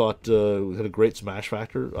quick. I thought we had a great smash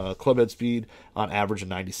factor. Club head speed on average of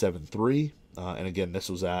 97.3, and again, this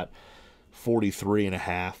was at 43 and a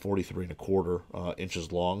half, 43 and a quarter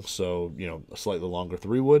inches long, so a slightly longer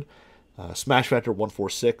 3-wood. Smash factor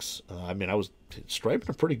 146. I was striping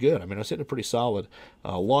it pretty good. I was hitting it pretty solid.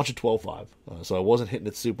 Launch at 12.5, so I wasn't hitting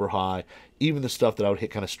it super high. Even the stuff that I would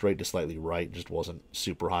hit kind of straight to slightly right just wasn't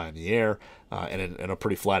super high in the air, and a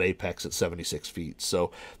pretty flat apex at 76 feet.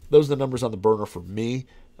 So those are the numbers on the burner for me,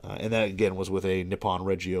 and that again was with a Nippon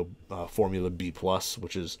Reggio Formula B+,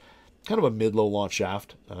 which is kind of a mid-low launch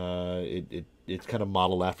shaft. It's kind of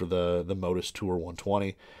modeled after the Modus Tour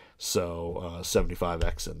 120, so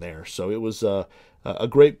 75X in there. So it was a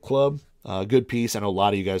great club, a good piece. I know a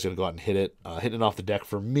lot of you guys are going to go out and hit it. Hitting it off the deck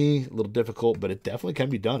for me, a little difficult, but it definitely can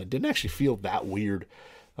be done. It didn't actually feel that weird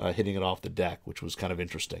hitting it off the deck, which was kind of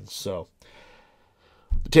interesting. So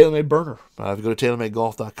the TaylorMade burner. If you go to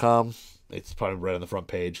TaylorMadeGolf.com, it's probably right on the front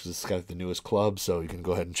page because it's kind of the newest club, so you can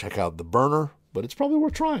go ahead and check out the burner. But it's probably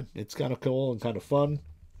worth trying. It's kind of cool and kind of fun.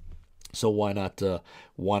 So why not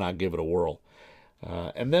give it a whirl?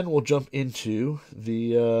 And then we'll jump into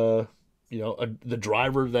the the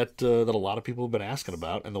driver that a lot of people have been asking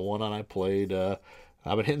about, and the one I played. I've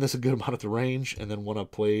been hitting this a good amount at the range, and then when I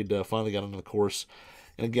played, finally got into the course.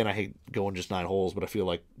 And again, I hate going just 9 holes, but I feel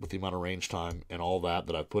like with the amount of range time and all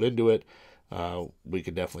that I've put into it, we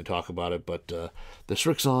could definitely talk about it. But the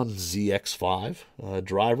Srixon ZX5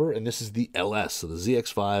 driver, and this is the LS, so the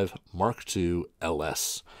ZX5 MkII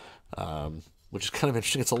LS, which is kind of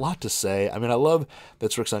interesting. It's a lot to say. I love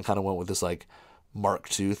that Srixon kind of went with this like Mark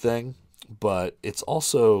II thing, but it's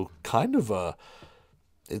also kind of a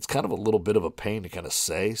little bit of a pain to kind of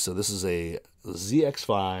say. So this is a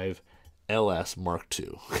ZX5 LS Mark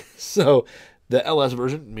II. So the LS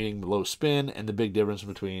version, meaning low spin, and the big difference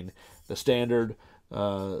between the standard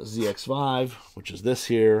ZX5, which is this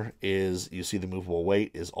here, is you see the movable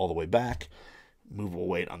weight is all the way back. Movable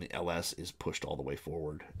weight on the LS is pushed all the way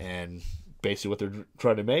forward. And basically what they're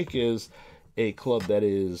trying to make is a club that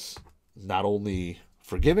is not only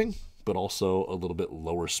forgiving, but also a little bit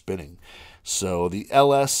lower spinning. So the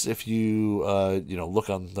LS, if you look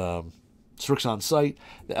on the Srixon site,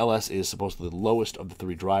 the LS is supposedly the lowest of the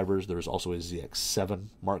three drivers. There's also a ZX7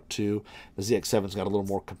 Mark II. The ZX7's got a little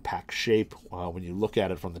more compact shape when you look at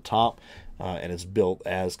it from the top, and it's built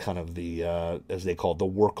as kind of the, as they call it, the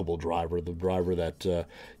workable driver, the driver that,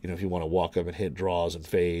 if you want to walk up and hit draws and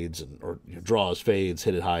fades, or draws, fades,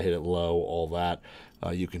 hit it high, hit it low, all that,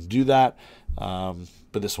 you can do that.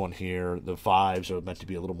 But this one here, the 5s are meant to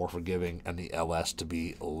be a little more forgiving, and the LS to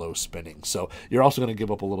be low spinning. So you're also going to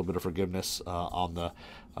give up a little bit of forgiveness on the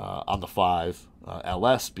 5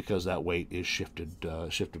 LS, because that weight is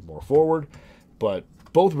shifted more forward. But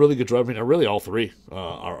both really good drivers. I mean, really all three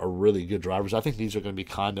are really good drivers. I think these are going to be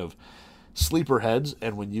kind of sleeper heads,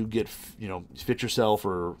 and when you get fit yourself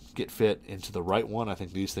or get fit into the right one, I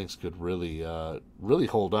think these things could really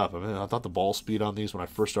hold up. I mean, I thought the ball speed on these when I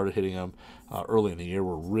first started hitting them early in the year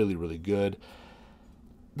were really good.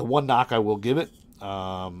 The one knock I will give it,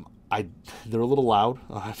 they're a little loud.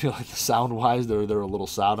 I feel like the sound wise they're a little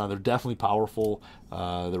loud. Now they're definitely powerful.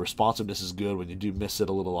 The responsiveness is good. When you do miss it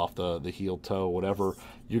a little off the heel toe, whatever,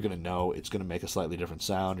 you're going to know it's going to make a slightly different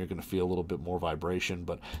sound. You're going to feel a little bit more vibration,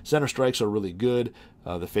 but center strikes are really good.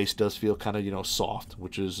 The face does feel kind of soft,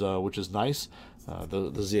 which is nice.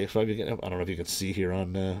 The ZX5, I don't know if you can see here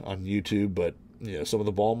on YouTube, but some of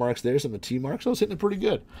the ball marks there, some of the T marks, I was hitting it pretty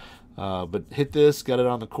good. But hit this, got it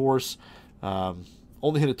on the course.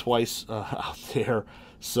 Only hit it twice out there,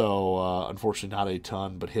 so unfortunately not a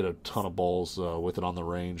ton, but hit a ton of balls with it on the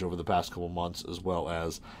range over the past couple months, as well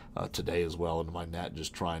as today as well into my net,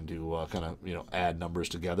 just trying to kind of add numbers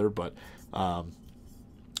together. But the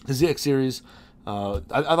ZX series, I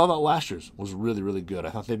thought that last year's was really good. I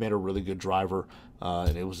thought they made a really good driver,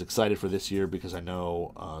 and it was excited for this year because I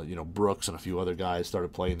know Brooks and a few other guys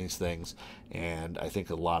started playing these things, and I think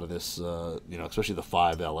a lot of this, especially the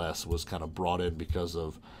 5 LS, was kind of brought in because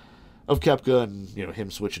of Koepka and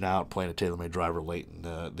him switching out, playing a TaylorMade driver late in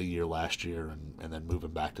the year last year, and then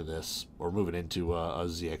moving back to this, or moving into a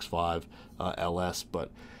ZX5 LS,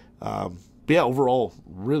 but yeah, overall,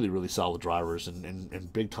 really solid drivers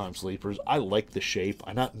and big time sleepers. I like the shape.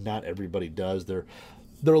 Not everybody does. They're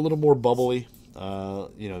a little more bubbly. The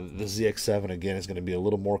ZX7 again is going to be a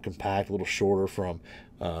little more compact, a little shorter from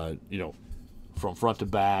front to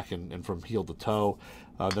back and from heel to toe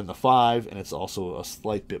than the 5, and it's also a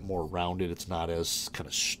slight bit more rounded. It's not as kind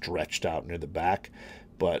of stretched out near the back,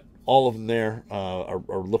 but all of them there are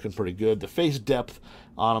looking pretty good. The face depth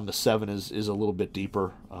on them, the 7 is a little bit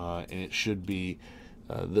deeper, and it should be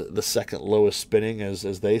the second lowest spinning,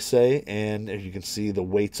 as they say. And as you can see, the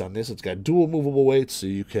weights on this, it's got dual movable weights, so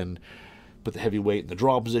you can put the heavy weight in the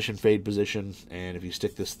draw position, fade position, and if you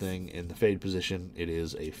stick this thing in the fade position, it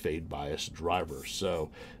is a fade bias driver. So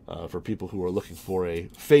for people who are looking for a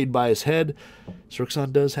fade bias head,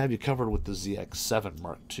 Srixon does have you covered with the ZX7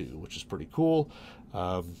 Mark II, which is pretty cool.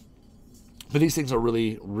 But these things are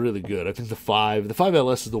really good. I think the 5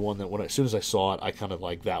 LS is the one that as soon as I saw it, I kind of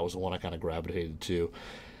that was the one I kind of gravitated to.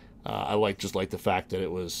 I just like the fact that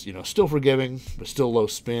it was still forgiving, but still low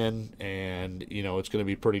spin, and it's going to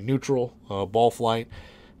be pretty neutral ball flight,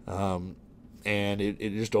 and it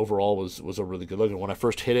just overall was a really good look. And when I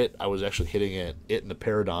first hit it, I was actually hitting it in the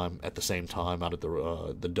Paradigm at the same time out at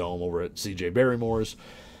the dome over at CJ Barrymore's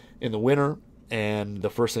in the winter. And the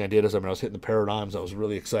first thing I did is, I was hitting the Paradigms. I was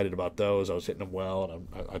really excited about those. I was hitting them well, and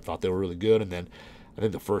I thought they were really good. And then I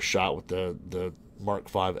think the first shot with the Mark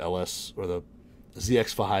V LS, or the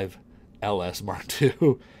ZX5 LS Mark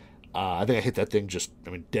II, I think I hit that thing just,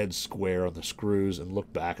 dead square on the screws, and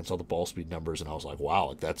looked back and saw the ball speed numbers, and I was like,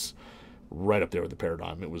 wow, that's right up there with the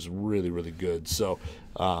Paradigm. It was really good. So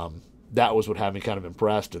that was what had me kind of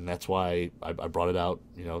impressed, and that's why I brought it out,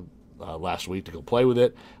 last week to go play with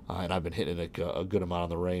it, and I've been hitting it a good amount on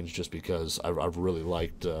the range just because I've really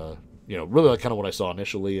liked, really like kind of what I saw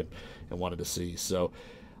initially and wanted to see. So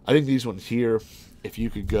I think these ones here, if you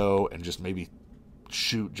could go and just maybe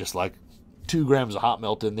shoot just like 2 grams of hot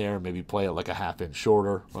melt in there, maybe play it like a half inch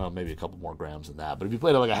shorter, well, maybe a couple more grams than that, but if you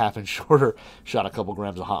played it like a half inch shorter, shot a couple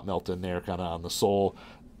grams of hot melt in there kind of on the sole,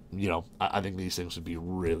 I think these things would be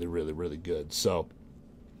really good. So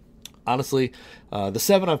Honestly, the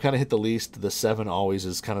 7 I've kind of hit the least. The 7 always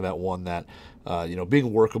is kind of that one that,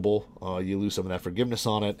 being workable, you lose some of that forgiveness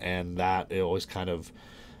on it, and that it always kind of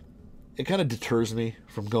deters me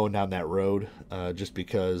from going down that road, just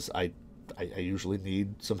because I usually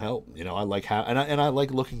need some help. I like I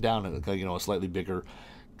like looking down at a slightly bigger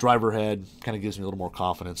driver head. Kind of gives me a little more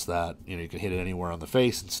confidence that you can hit it anywhere on the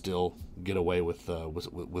face and still get away with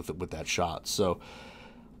that shot. So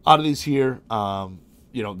out of these here, the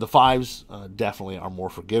 5s definitely are more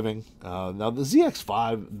forgiving. Now the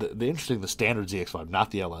ZX5, the standard ZX5,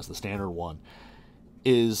 not the LS, the standard one,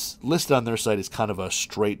 is listed on their site as kind of a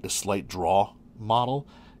straight to slight draw model,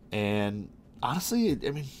 and honestly,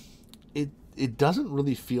 it doesn't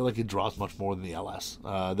really feel like it draws much more than the LS.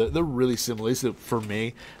 They're really similar, at least for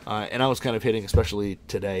me, and I was kind of especially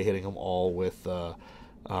today, hitting them all with.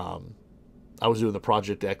 I was doing the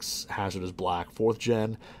Project X Hazardous Black 4th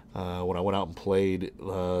Gen. When I went out and played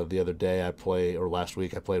the other day, last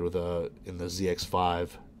week, I played with in the ZX5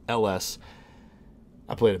 LS.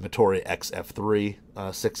 I played a Motori XF3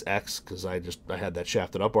 6X because I had that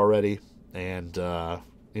shafted up already, and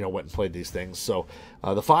went and played these things. So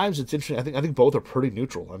the 5s, it's interesting. I think both are pretty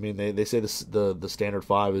neutral. I mean, they say the standard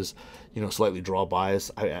 5 is slightly draw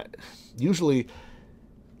bias. I usually,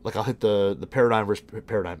 like, I'll hit the Paradigm versus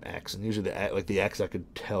Paradigm X, and usually the X, I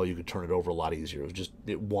could tell you could turn it over a lot easier.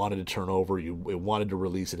 It wanted to turn over. It wanted to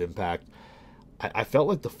release at impact. I felt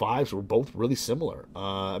like the 5s were both really similar.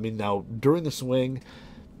 Now during the swing,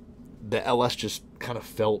 the LS just kind of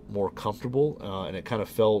felt more comfortable, and it kind of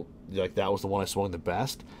felt like that was the one I swung the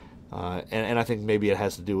best. And I think maybe it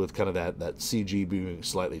has to do with kind of that CG moving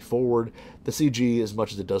slightly forward. The CG, as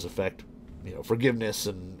much as it does affect forgiveness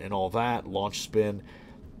and all that, launch spin,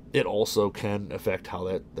 it also can affect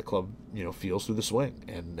how the club feels through the swing.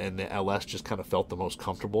 And the LS just kind of felt the most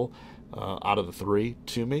comfortable out of the 3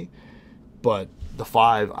 to me. But the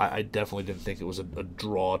 5, I definitely didn't think it was a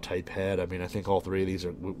draw type head. I mean, I think all 3 of these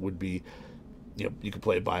would be, you could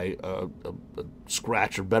play it by a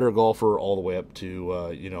scratch or better golfer all the way up to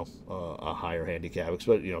a higher handicap.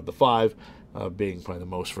 But the 5 being probably the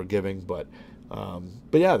most forgiving. But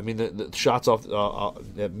yeah, I mean the shots off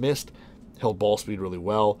that missed held ball speed really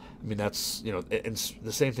well. I mean, that's and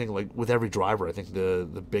the same thing like with every driver. I think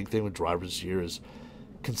the big thing with drivers this year is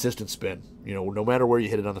consistent spin. No matter where you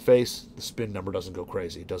hit it on the face, the spin number doesn't go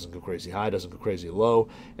crazy. It doesn't go crazy high, doesn't go crazy low,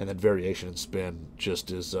 and that variation in spin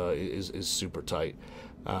just is super tight.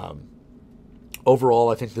 Overall,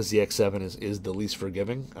 I think the ZX7 is the least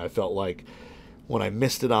forgiving. I felt like when I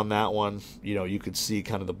missed it on that one, you could see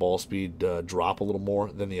kind of the ball speed drop a little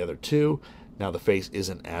more than the other 2. Now the face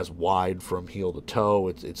isn't as wide from heel to toe.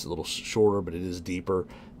 It's a little shorter, but it is deeper.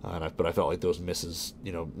 But I felt like those misses,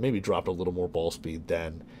 maybe dropped a little more ball speed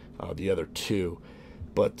than the other 2.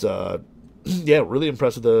 But yeah, really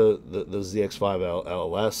impressed with the ZX5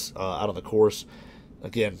 LS out on the course.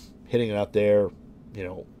 Again, hitting it out there,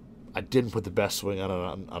 I didn't put the best swing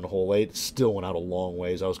on hole 8. It still went out a long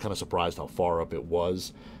ways. I was kind of surprised how far up it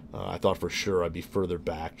was. I thought for sure I'd be further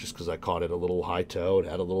back just because I caught it a little high toe. It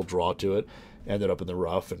had a little draw to it. Ended up in the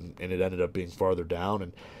rough, and it ended up being farther down.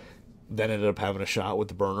 And then ended up having a shot with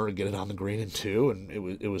the burner to get it on the green in 2, and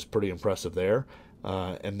it was pretty impressive there.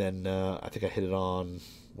 And then I think I hit it on,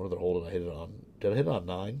 what other hole did I hit it on? Did I hit it on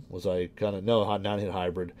 9? Was I kind of, no, 9 hit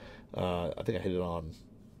hybrid. I think I hit it on,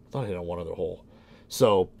 I thought I hit it on one other hole.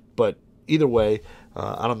 So, but either way,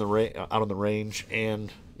 out on the range,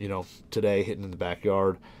 and today hitting in the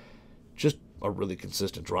backyard, just a really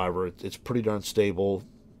consistent driver. It's pretty darn stable.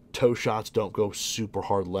 Toe shots don't go super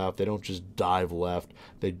hard left. They don't just dive left.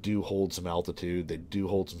 They do hold some altitude. They do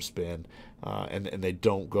hold some spin, and they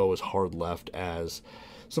don't go as hard left as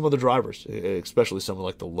some other drivers, especially some of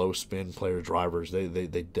like the low spin player drivers. They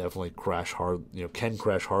definitely crash hard. Can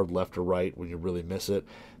crash hard left or right when you really miss it.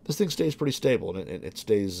 This thing stays pretty stable, and it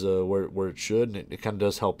stays where it should, and it kind of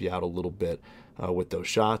does help you out a little bit with those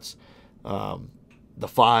shots. The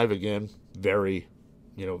 5 again, very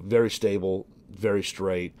stable. Very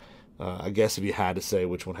straight. I guess if you had to say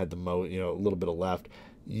which one had the most, a little bit of left,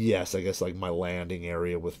 yes, I guess like my landing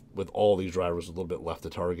area with all these drivers a little bit left to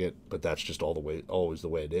target, but that's just always the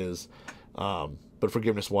way it is. But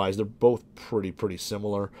forgiveness wise, they're both pretty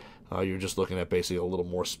similar. You're just looking at basically a little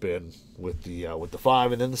more spin with the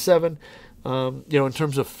 5, and then the 7. In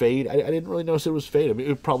terms of fade, I didn't really notice it was fade. I mean,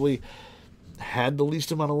 it probably had the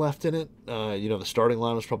least amount of left in it. The starting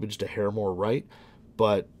line was probably just a hair more right,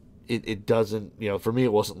 but it doesn't, for me,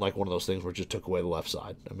 it wasn't like one of those things where it just took away the left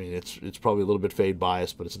side. I mean, it's probably a little bit fade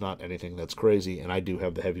biased, but it's not anything that's crazy. And I do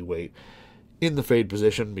have the heavyweight in the fade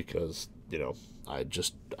position because, I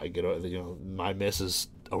get, my miss is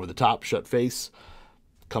over the top, shut face,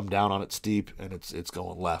 come down on it steep, and it's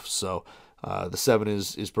going left. So the 7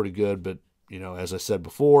 is pretty good, but as I said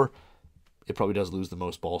before, it probably does lose the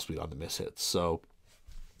most ball speed on the miss hits. So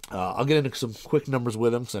I'll get into some quick numbers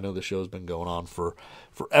with them, because I know the show's been going on for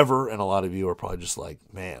forever, and a lot of you are probably just like,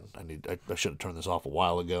 man, I should have turned this off a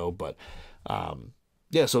while ago. But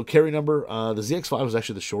yeah, so carry number, the ZX5 was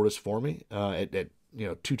actually the shortest for me at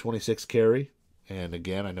 226 carry. And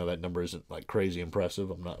again, I know that number isn't like crazy impressive.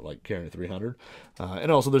 I'm not like carrying a 300.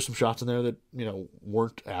 And also there's some shots in there that,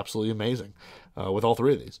 weren't absolutely amazing with all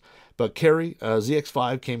three of these. But carry,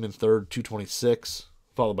 ZX5 came in third, 226,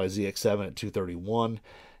 followed by ZX7 at 231,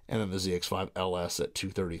 and then the ZX5 LS at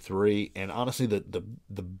 233. And honestly,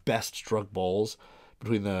 the best struck balls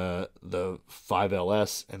between the 5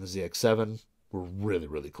 LS and the ZX7 were really,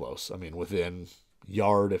 really close. I mean, within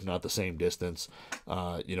yard, if not the same distance.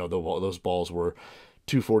 Those balls were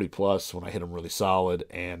 240 plus when I hit them really solid,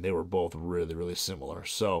 and they were both really, really similar.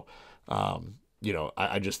 So,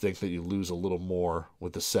 I just think that you lose a little more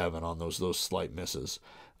with the 7 on those slight misses.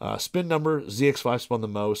 Spin number, ZX5 spun the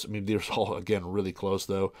most. I mean, these are all, again, really close,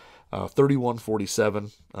 though.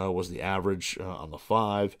 3147 was the average on the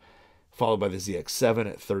 5, followed by the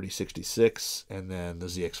ZX7 at 3066, and then the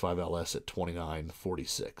ZX5 LS at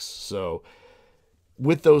 2946. So,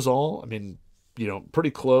 with those all, I mean, pretty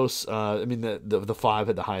close. I mean, the 5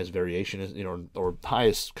 had the highest variation, or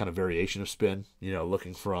highest kind of variation of spin,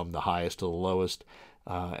 looking from the highest to the lowest.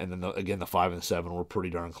 And then, again, the 5 and the 7 were pretty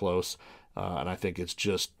darn close. And I think it's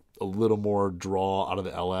just a little more draw out of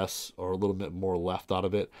the LS, or a little bit more left out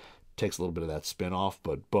of it. Takes a little bit of that spin off,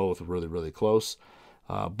 but both really, really close.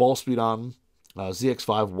 Ball speed on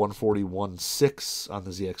ZX5, 141.6 on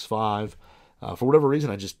the ZX5. For whatever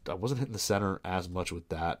reason, I wasn't hitting the center as much with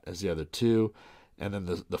that as the other two. And then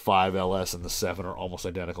the 5 LS and the 7 are almost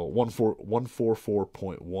identical.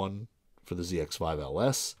 144.1 for the ZX5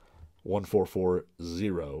 LS,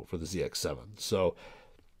 144.0 for the ZX7. So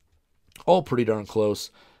all pretty darn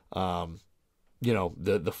close. The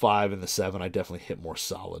 5 and the 7 I definitely hit more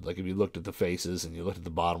solid. Like if you looked at the faces and you looked at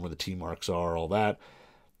the bottom where the T marks are, all that,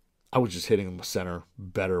 I was just hitting the center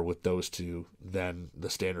better with those two than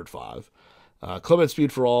the standard 5. Club head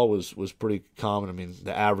speed for all was pretty common. I mean,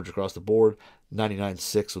 the average across the board,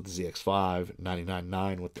 99.6 with the ZX5,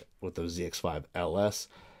 99.9 with the ZX5 LS,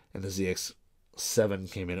 and the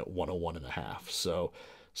ZX7 came in at 101.5. So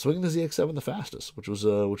swinging the ZX7 the fastest, which was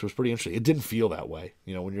pretty interesting. It didn't feel that way.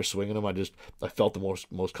 When you're swinging them, I felt the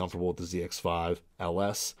most comfortable with the ZX5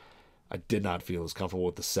 LS. I did not feel as comfortable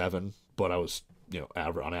with the 7, but I was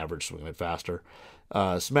on average swinging it faster.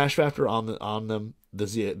 Smash factor on them,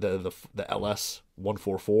 the LS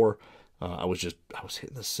 144. I was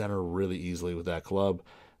hitting the center really easily with that club,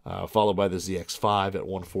 followed by the ZX5 at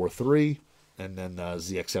 143, and then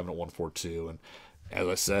ZX7 at 142. And as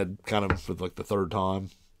I said, kind of for like the third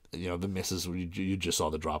time, the misses, you just saw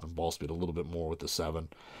the drop in ball speed a little bit more with the 7.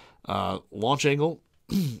 Launch angle,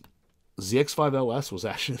 ZX5 LS was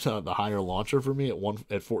actually the higher launcher for me at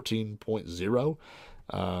 14.0.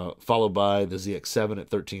 Followed by the ZX7 at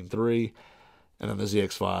 13.3, and then the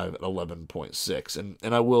ZX5 at 11.6.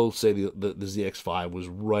 And I will say the ZX5 was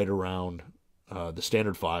right around the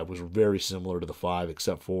standard 5 was very similar to the 5,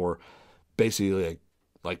 except for basically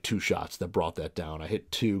like 2 shots that brought that down. I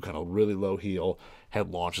hit 2 kind of really low heel,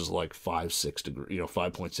 had launches like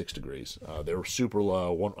 5.6 degrees. They were super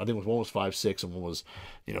low. I think one was 5.6 and one was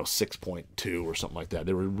 6.2 or something like that.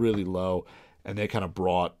 They were really low, and they kind of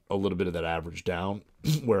brought a little bit of that average down,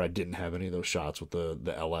 where I didn't have any of those shots with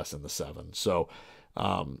the LS and the 7. So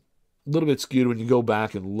a little bit skewed. When you go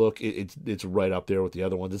back and look, it's right up there with the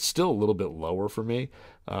other ones. It's still a little bit lower for me,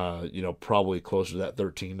 probably closer to that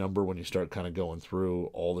 13 number when you start kind of going through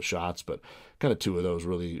all the shots, but kind of 2 of those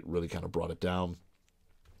really, really kind of brought it down.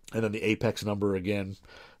 And then the apex number again,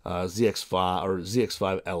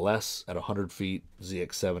 ZX5 LS at 100 feet,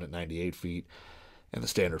 ZX7 at 98 feet, and the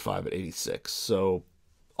standard 5 at 86. So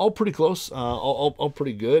all pretty close, all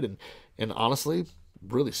pretty good, and honestly,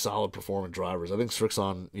 really solid performing drivers. I think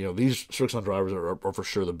Srixon, these Srixon drivers are for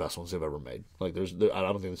sure the best ones they've ever made. Like I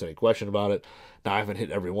don't think there's any question about it. Now I haven't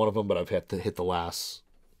hit every one of them, but I've had to hit the last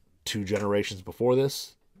 2 generations before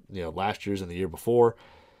this. Last year's and the year before.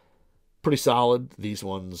 Pretty solid. These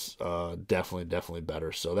ones definitely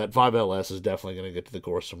better. So that 5 LS is definitely going to get to the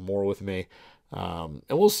course some more with me. And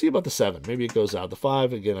we'll see about the 7. Maybe it goes out. The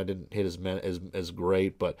 5, again, I didn't hit as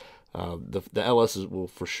great, but the LS will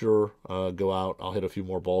for sure go out. I'll hit a few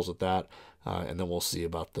more balls with that, and then we'll see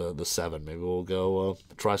about the 7. Maybe we'll go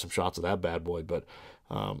try some shots of that bad boy. But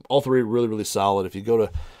all 3 really, really solid. If you go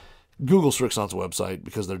to Google Srixon's website,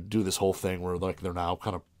 because they do this whole thing where like they're now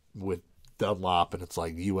kind of with Dunlop, and it's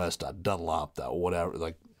like us.dunlop, whatever.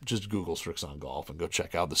 Like, just Google Srixon Golf and go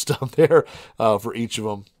check out the stuff there for each of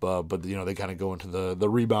them. But you know, they kind of go into the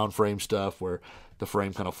rebound frame stuff where the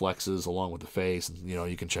frame kind of flexes along with the face, and you know,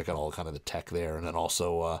 you can check out all kind of the tech there, and then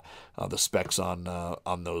also the specs on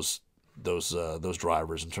those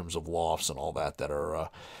drivers in terms of lofts and all that are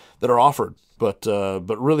offered. But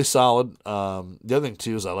really solid. The other thing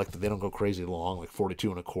too is I like that they don't go crazy long, like 42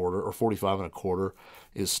 and a quarter or 45 and a quarter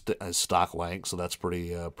is stock length, so that's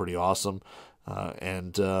pretty awesome.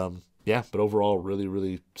 Yeah, but overall, really,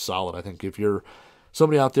 really solid. I think if you're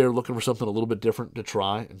somebody out there looking for something a little bit different to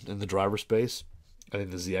try in the driver space, I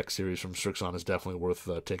think the ZX series from Srixon is definitely worth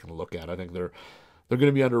taking a look at. I think they're going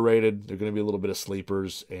to be underrated. They're going to be a little bit of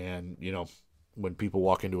sleepers, and you know, when people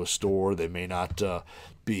walk into a store, they may not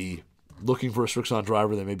be looking for a Srixon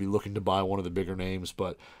driver. They may be looking to buy one of the bigger names,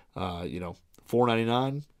 but you know,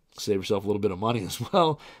 $4.99. Save yourself a little bit of money as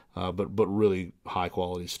well, but really high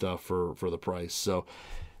quality stuff for the price. So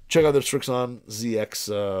check out the Srixon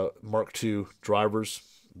ZX Mark II drivers,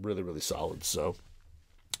 really, really solid. So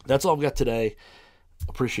that's all I've got today.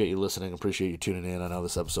 Appreciate you listening. Appreciate you tuning in. I know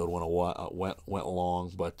this episode went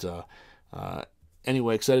long, but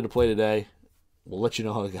anyway, excited to play today. We'll let you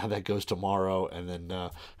know how that goes tomorrow, and then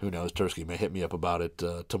who knows, Tursky may hit me up about it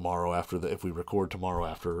tomorrow if we record tomorrow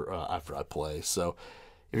after I play. So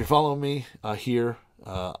if you're following me here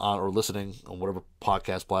on or listening on whatever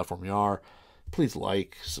podcast platform you are, please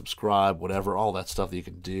like, subscribe, whatever, all that stuff that you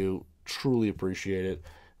can do. Truly appreciate it.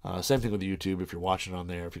 Same thing with YouTube. If you're watching on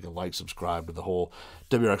there, if you can like, subscribe to the whole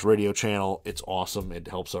WRX Radio channel, it's awesome. It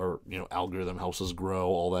helps our algorithm, helps us grow,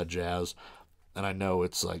 all that jazz. And I know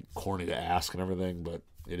it's like corny to ask and everything, but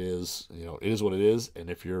it is, it is what it is. And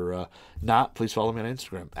if you're not, please follow me on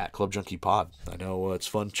Instagram at Club Junkie Pod. I know it's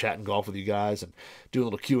fun chatting golf with you guys and doing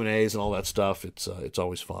little Q&As and all that stuff. It's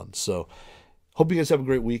always fun. So hope you guys have a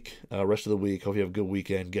great week, rest of the week. Hope you have a good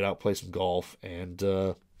weekend. Get out, play some golf, and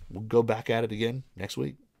we'll go back at it again next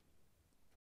week.